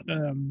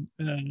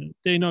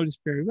they know this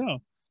very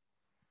well,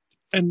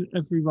 and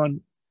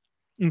everyone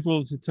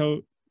involves it.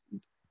 So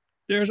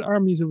there's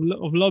armies of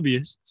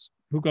lobbyists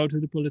who go to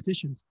the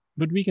politicians,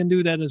 but we can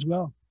do that as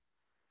well.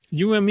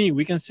 You and me,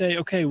 we can say,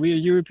 okay, we are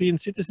European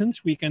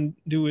citizens. We can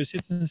do a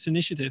citizens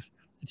initiative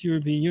at the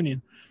European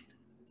Union.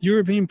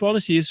 European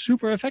policy is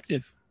super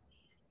effective.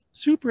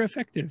 Super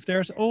effective.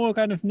 There's all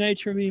kind of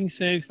nature being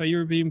saved by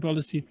European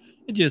policy.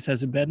 It just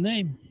has a bad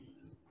name,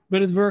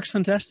 but it works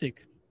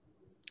fantastic.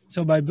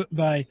 So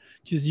by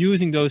just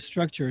using those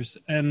structures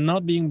and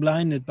not being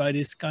blinded by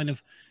this kind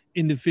of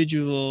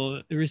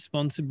individual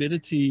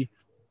responsibility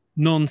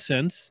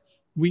nonsense,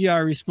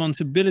 our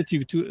responsibility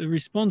is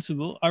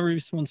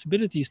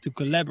to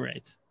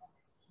collaborate.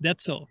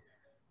 That's all.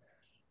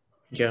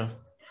 Yeah.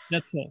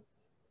 That's all.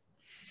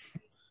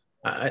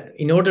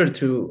 In order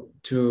to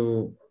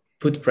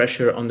put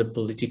pressure on the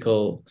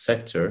political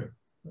sector,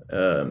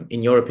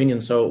 in your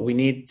opinion, so we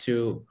need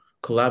to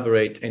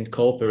collaborate and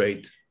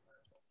cooperate,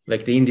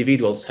 like the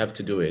individuals have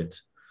to do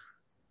it.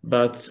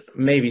 But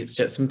maybe it's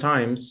just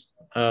sometimes,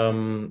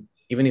 even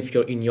if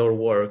you're in your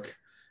work,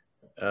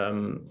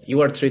 you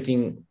are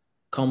treating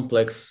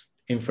complex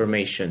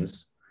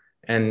informations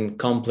and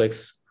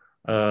complex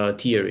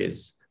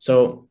theories.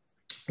 So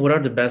what are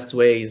the best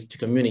ways to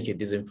communicate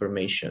these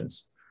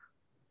informations?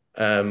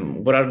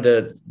 What are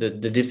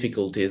the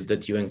difficulties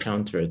that you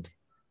encountered?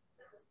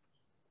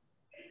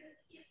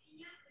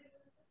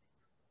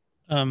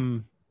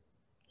 The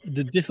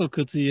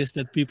difficulty is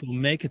that people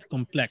make it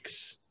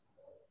complex.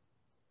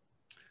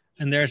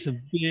 And there's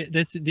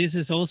this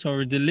is also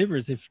a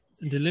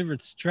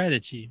deliberate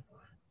strategy.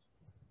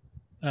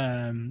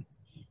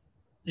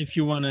 If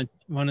you want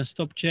to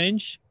stop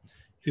change,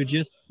 you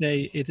just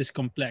say it is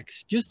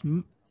complex. Just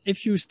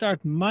if you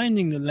start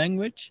minding the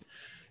language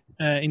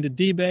in the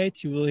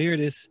debate, you will hear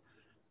this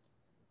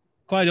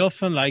quite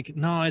often, like,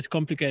 no, it's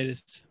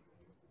complicated.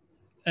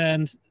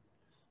 And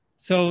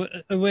so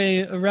a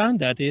way around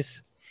that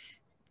is,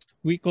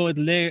 we call it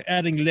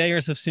adding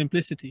layers of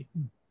simplicity.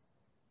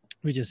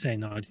 We just say,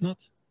 no, it's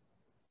not.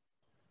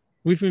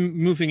 We've been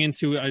moving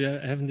into, I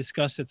haven't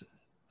discussed it,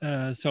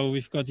 so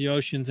we've got the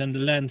oceans and the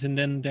land, and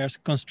then there's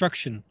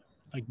construction,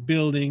 like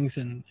buildings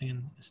and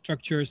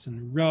structures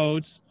and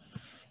roads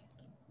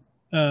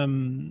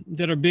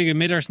that are big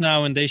emitters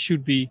now, and they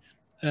should be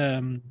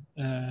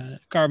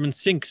carbon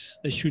sinks.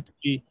 They should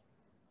be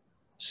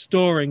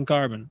storing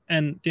carbon,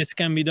 and this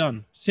can be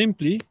done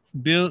simply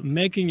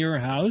making your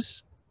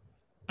house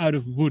out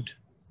of wood.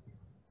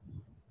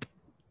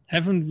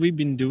 Haven't we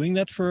been doing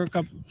that for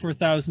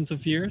thousands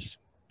of years?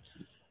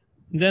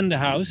 Then the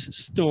house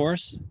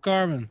stores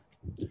carbon.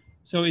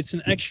 So it's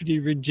an actually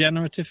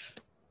regenerative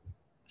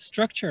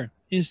structure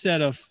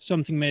instead of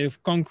something made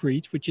of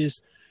concrete, which is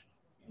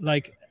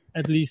like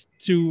at least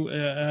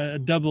emits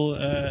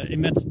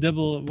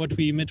double what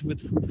we emit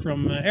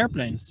from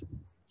airplanes.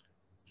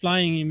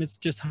 flying emits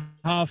just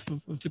half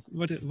of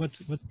what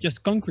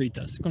just concrete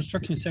does. The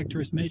construction sector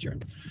is major.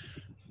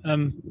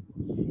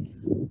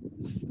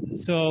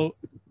 So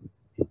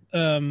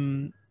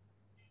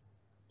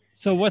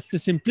what's the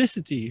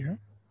simplicity here?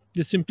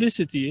 The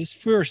simplicity is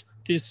first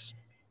this,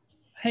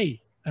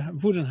 hey, a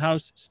wooden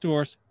house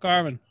stores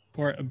carbon,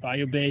 or a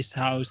bio-based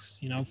house,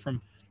 you know,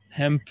 from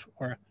hemp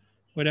or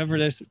whatever.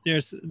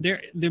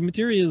 The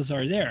materials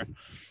are there.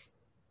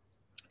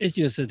 It's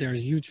just that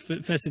there's huge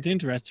vested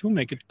interests who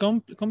make it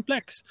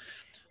complex.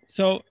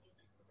 So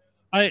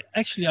I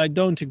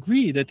don't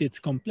agree that it's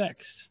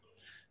complex.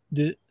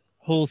 The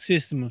whole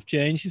system of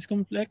change is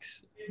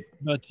complex,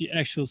 but the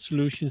actual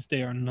solutions,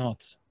 they are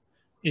not.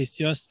 It's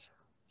just,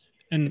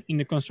 and in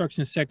the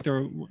construction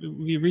sector,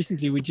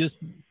 we just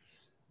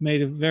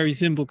made a very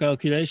simple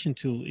calculation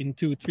tool in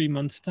 2-3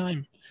 months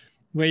time,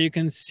 where you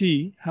can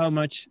see how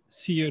much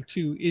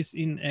CO2 is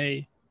in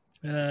a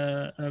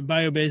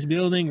bio-based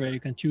building, where you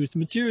can choose the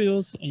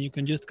materials and you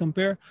can just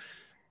compare,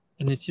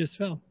 and it's just,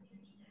 well,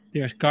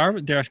 there's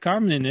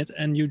carbon in it,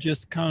 and you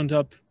just count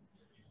up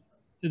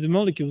the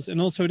molecules.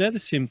 And also that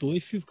is simple.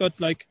 If you've got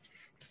like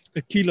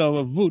a kilo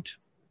of wood,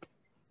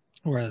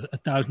 or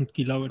 1,000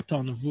 kilo, a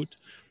ton of wood,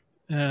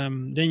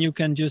 then you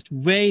can just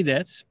weigh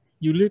that.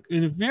 You look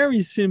in a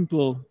very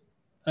simple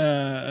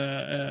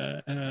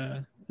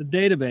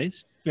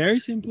database, very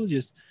simple.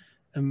 Just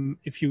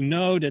if you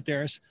know that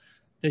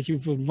that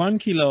you've got 1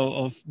 kilo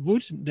of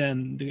wood,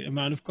 then the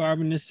amount of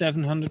carbon is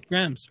 700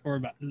 grams, or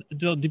about,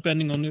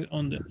 depending on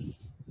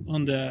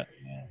the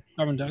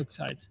carbon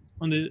dioxide.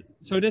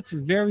 So that's a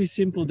very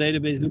simple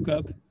database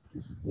lookup,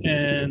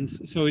 and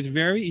so it's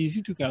very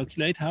easy to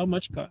calculate how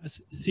much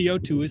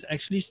CO2 is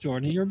actually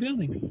stored in your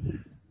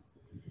building.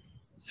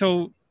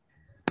 So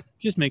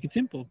just make it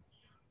simple,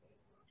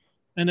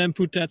 and then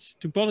put that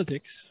to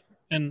politics,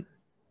 and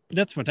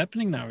that's what's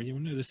happening now. You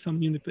know, there's some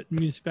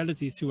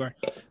municipalities who are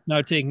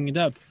now taking it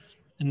up,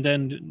 and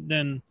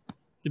then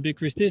the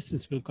big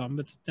resistance will come.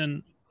 But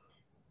then,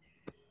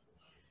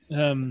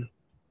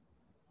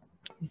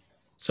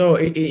 so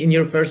in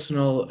your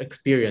personal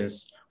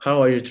experience,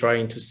 how are you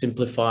trying to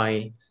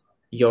simplify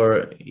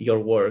your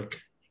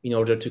work in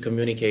order to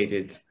communicate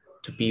it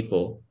to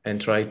people and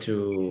try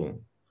to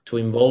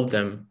involve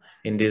them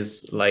in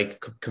this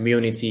like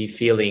community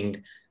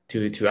feeling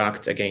to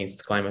act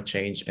against climate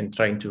change and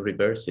trying to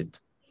reverse it?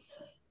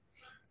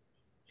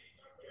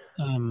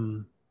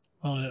 Well,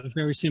 a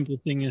very simple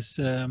thing is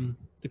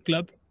the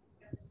club.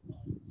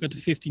 Got the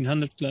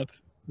 1500 club,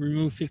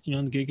 remove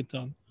 1500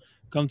 gigaton,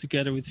 come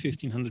together with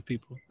 1500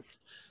 people.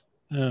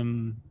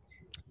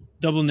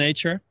 Double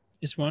nature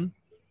is one.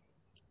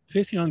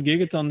 1500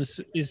 gigaton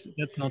is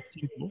that's not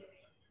simple,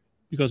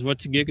 because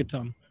what's a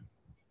gigaton?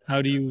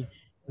 How do you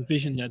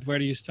envision that? Where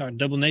do you start?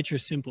 Double nature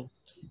is simple.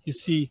 You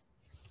see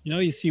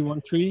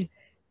one tree.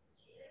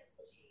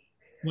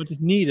 What is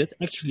needed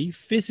actually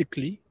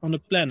physically on the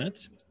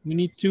planet, we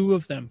need 2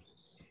 of them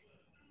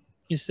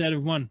instead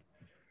of 1.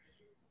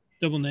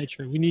 Double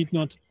nature. We need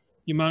not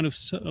the amount of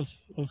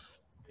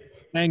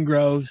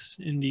mangroves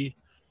in the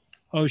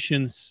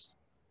oceans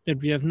that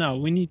we have now.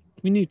 We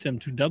need them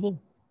to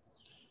double.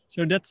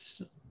 So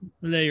that's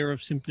a layer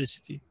of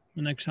simplicity,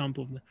 an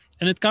example of that.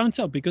 And it counts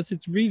up, because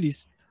it's really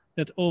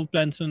that all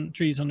plants and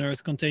trees on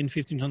Earth contain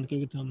 1500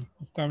 gigaton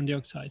of carbon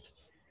dioxide.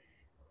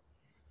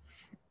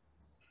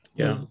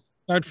 Yeah. So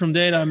start from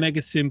data, make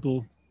it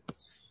simple.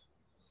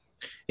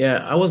 Yeah,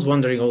 I was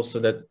wondering also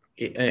that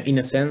in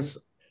a sense,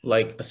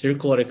 like a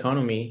circular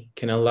economy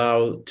can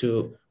allow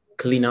to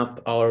clean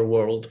up our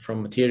world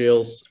from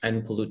materials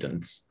and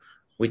pollutants,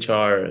 which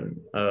are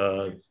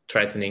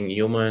threatening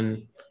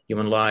human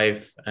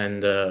life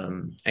and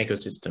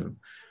ecosystem.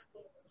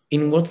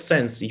 In what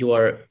sense you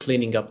are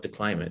cleaning up the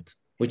climate,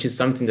 which is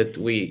something that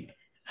we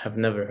have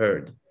never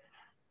heard?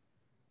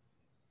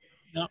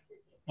 Yeah.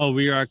 Well,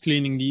 we are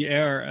cleaning the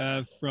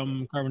air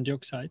from carbon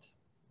dioxide.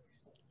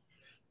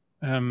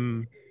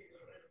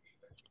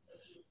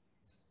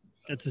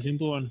 That's a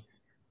simple one.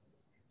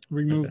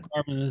 Remove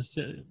carbon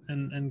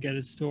and get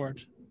it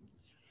stored.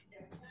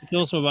 It's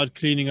also about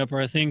cleaning up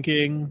our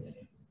thinking,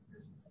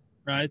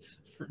 right?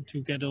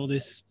 To get all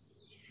this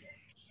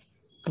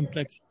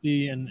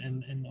complexity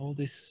and all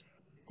this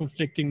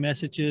conflicting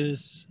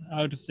messages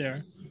out of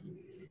there.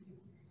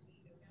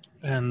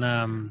 And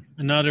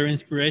another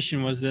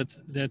inspiration was that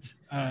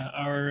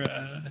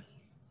our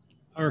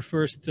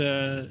first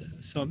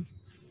son,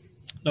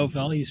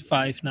 Lovael, he's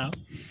 5 now.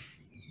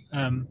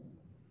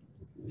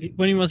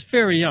 When he was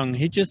very young,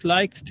 he just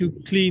liked to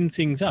clean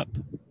things up,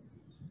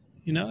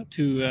 you know,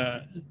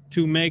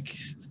 to make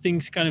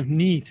things kind of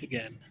neat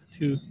again.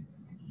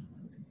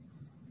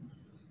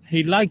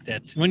 He liked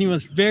that when he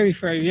was very,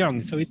 very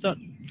young. So I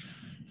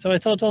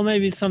thought, well,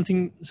 maybe it's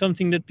something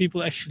that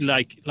people actually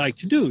like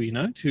to do, you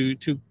know, to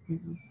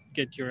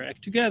get your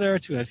act together,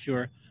 to have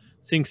your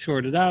things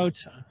sorted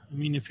out. I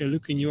mean, if you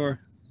look in your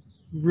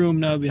room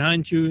now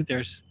behind you,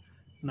 there's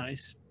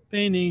nice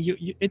painting.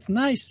 It's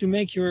nice to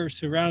make your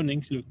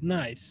surroundings look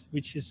nice,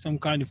 which is some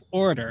kind of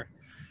order.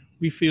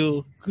 We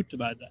feel good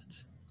about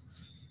that.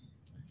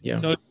 Yeah.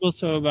 So it's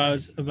also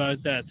about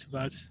that,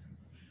 about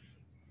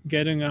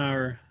getting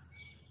our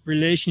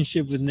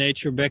relationship with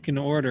nature back in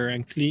order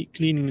and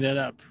cleaning that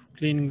up,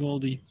 cleaning all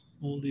the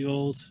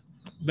old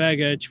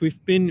baggage. We've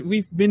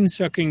been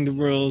sucking the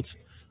world,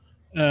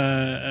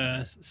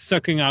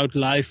 sucking out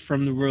life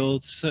from the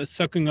world,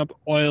 sucking up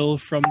oil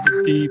from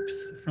the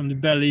deeps, from the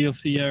belly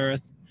of the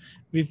earth.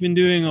 We've been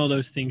doing all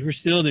those things. We're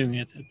still doing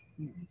it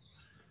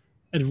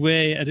at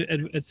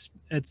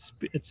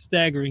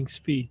staggering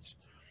speeds.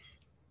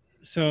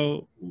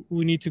 So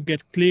we need to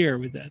get clear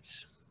with that.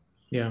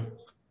 Yeah.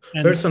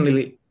 And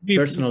Personally,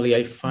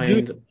 I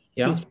find,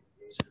 yeah.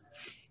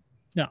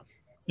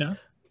 Yeah.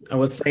 I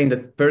was saying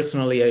that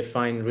personally, I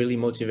find really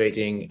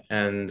motivating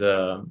and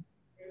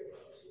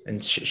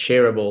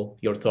shareable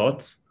your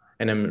thoughts,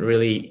 and I'm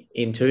really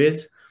into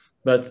it.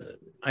 But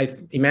I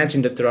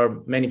imagine that there are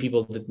many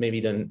people that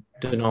maybe then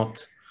do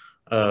not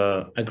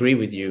agree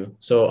with you.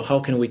 So how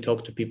can we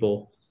talk to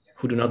people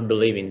who do not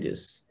believe in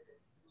this?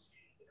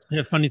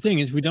 The funny thing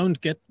is, we don't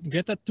get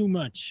that too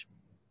much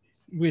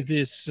with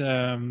this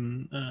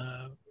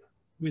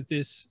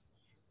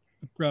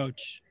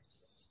approach.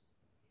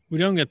 We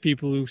don't get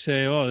people who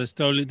say, "Oh, that's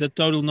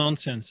total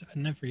nonsense." I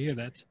never hear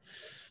that.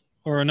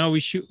 Or no, we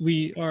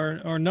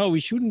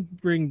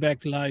shouldn't bring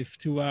back life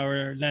to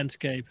our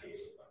landscape.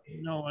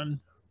 No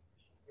one.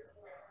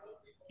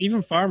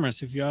 Even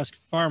farmers, if you ask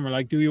a farmer,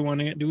 like, do we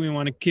want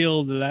to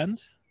kill the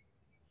land,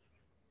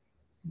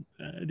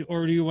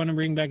 or do you want to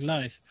bring back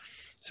life?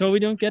 So we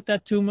don't get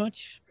that too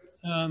much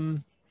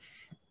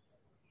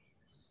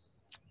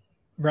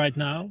right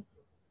now.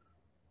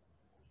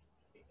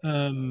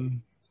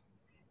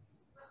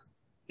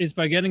 Is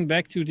by getting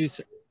back to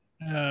this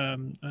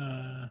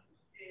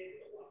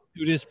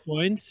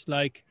point,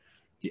 like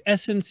the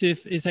essence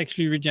is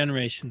actually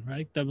regeneration,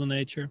 right? Double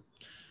nature.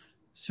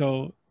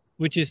 So,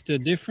 which is the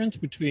difference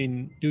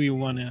between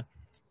your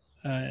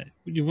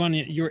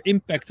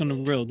impact on the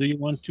world? Do you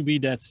want to be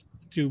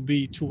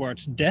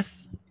towards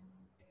death,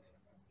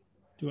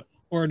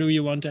 or do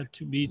you want that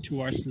to be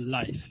towards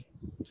life?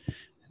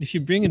 If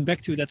you bring it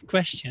back to that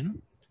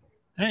question,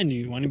 and do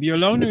you want to be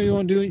alone,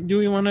 or do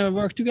you want to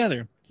work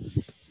together?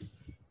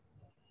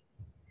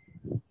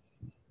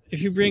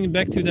 If you bring it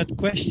back to that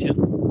question,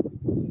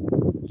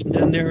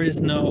 then there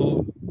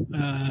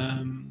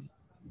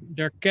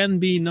can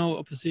be no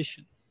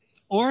opposition,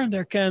 or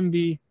there can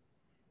be,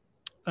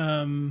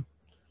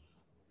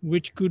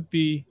 which could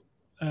be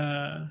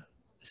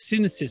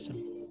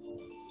cynicism.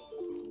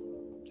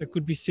 There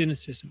could be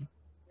cynicism.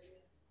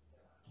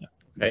 Yeah.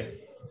 Okay.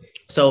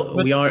 So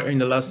we are in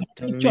the last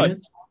 10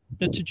 minutes.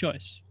 That's a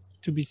choice,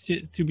 to be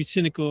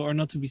cynical or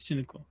not to be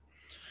cynical,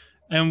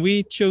 and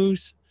we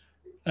chose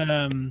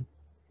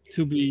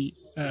to be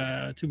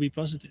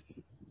positive.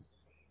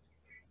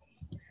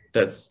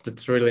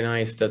 That's really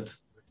nice that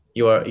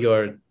you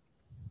are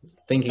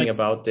thinking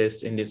about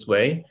this in this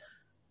way.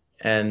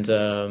 And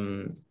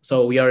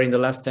so we are in the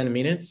last 10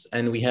 minutes,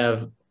 and we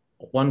have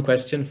one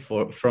question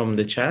from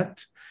the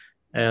chat,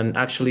 and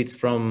actually it's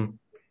from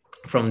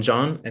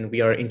John, and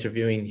we are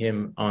interviewing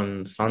him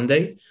on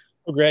Sunday.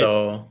 Oh, great.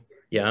 So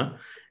yeah,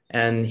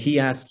 and he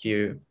asked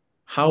you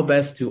how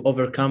best to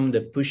overcome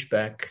the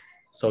pushback,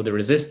 so the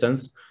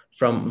resistance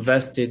from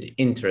vested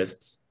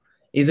interests.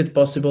 Is it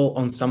possible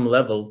on some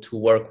level to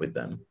work with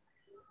them?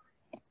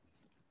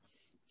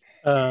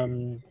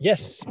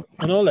 Yes,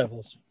 on all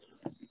levels.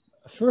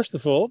 First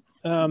of all,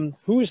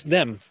 who is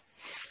them?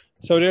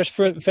 So there's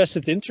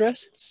vested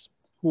interests,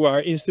 who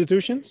are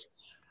institutions,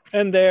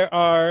 and there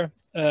are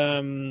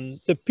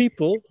the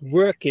people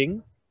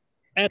working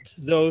at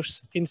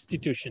those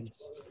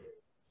institutions.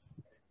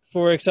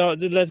 For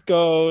example, let's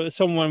go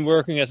someone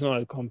working at an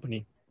oil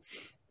company.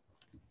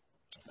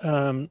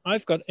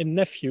 I've got a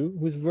nephew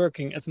who's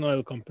working at an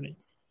oil company.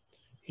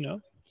 You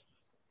know,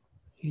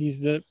 he's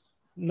the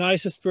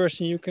nicest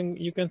person you can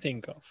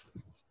think of.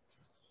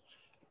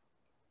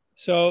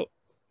 So,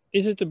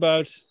 is it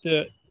about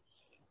the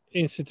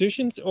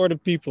institutions or the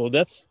people?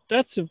 That's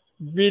a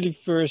really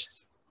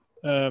first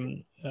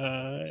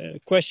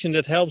question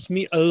that helps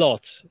me a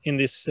lot in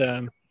this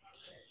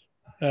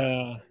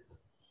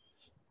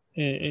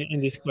in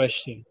this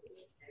question.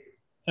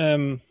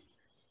 And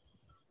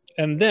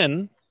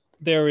then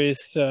there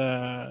is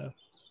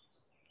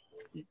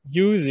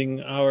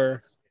using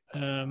our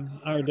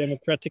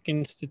democratic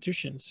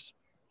institutions,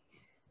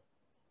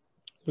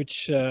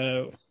 which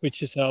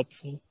is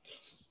helpful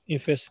in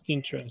vested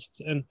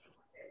interest. And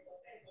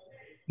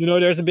you know,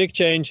 there's a big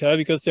change,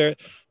 because they're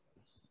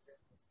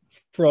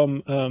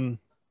from the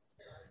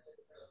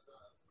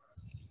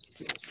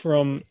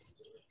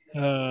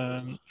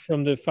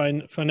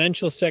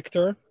financial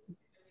sector,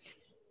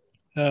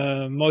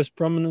 most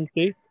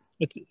prominently.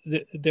 But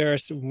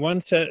there's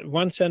one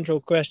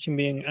central question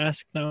being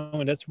asked now,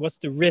 and that's what's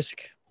the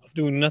risk of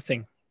doing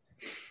nothing?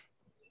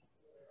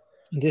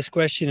 And this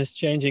question is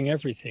changing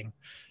everything.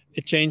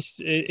 It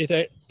changed.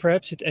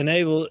 Perhaps it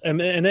enabled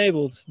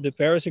the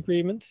Paris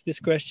Agreement. This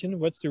question: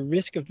 what's the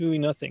risk of doing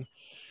nothing?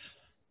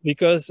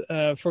 because,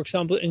 for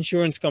example,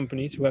 insurance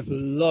companies who have a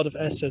lot of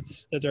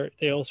assets that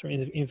they also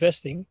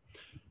investing,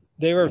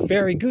 they were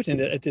very good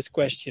at this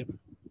question,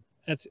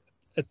 at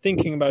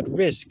thinking about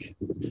risk.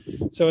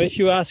 So if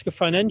you ask a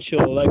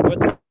financial, like,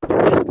 what's the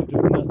risk of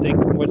doing nothing?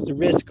 What's the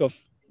risk of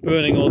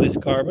burning all this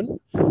carbon?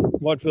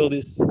 What will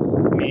this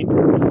mean?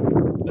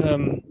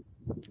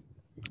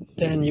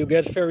 Then you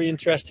get very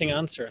interesting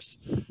answers.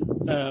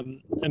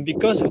 And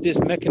because of this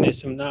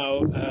mechanism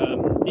now,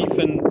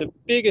 even the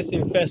biggest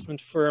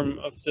investment firm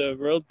of the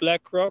world,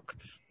 BlackRock,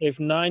 they have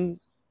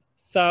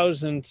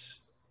 9,000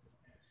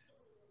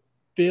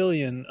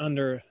 billion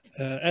under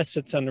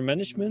assets under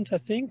management, I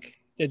think.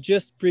 They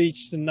just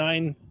breached the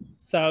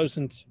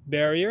 9,000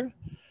 barrier.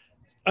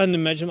 It's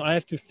unimaginable. I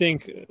have to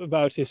think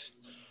about these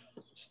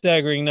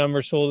staggering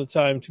numbers all the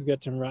time to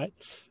get them right.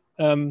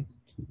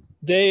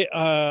 They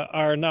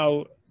are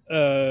now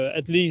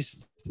at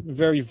least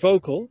very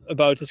vocal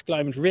about this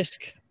climate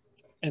risk,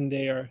 and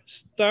they are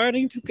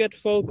starting to get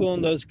vocal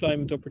on those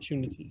climate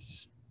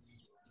opportunities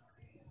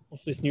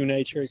of this new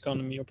nature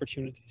economy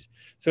opportunities.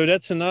 So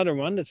that's another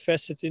one, that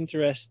vested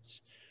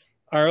interests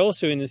are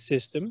also in the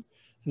system,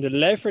 and the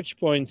leverage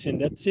points in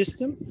that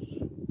system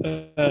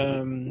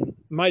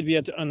might be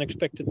at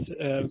unexpected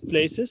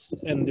places,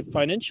 and the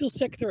financial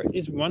sector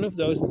is one of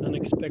those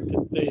unexpected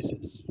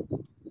places.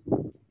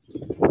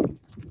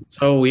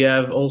 So we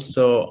have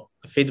also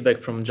feedback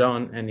from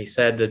John, and he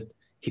said that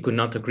he could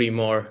not agree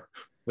more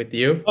with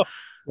you. Oh,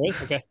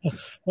 great. Okay.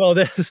 Well,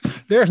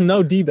 there's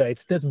no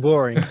debate. That's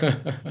boring.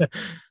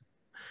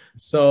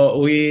 So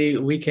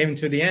we came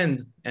to the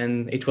end,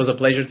 and it was a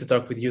pleasure to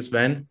talk with you,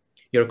 Sven.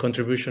 Your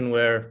contribution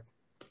were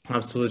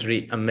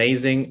absolutely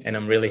amazing, and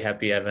I'm really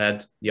happy I've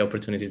had the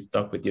opportunity to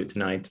talk with you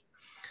tonight.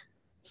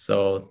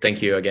 So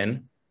thank you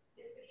again.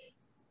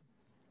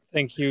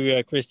 Thank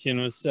you, Christian.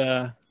 It was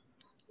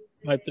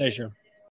my pleasure.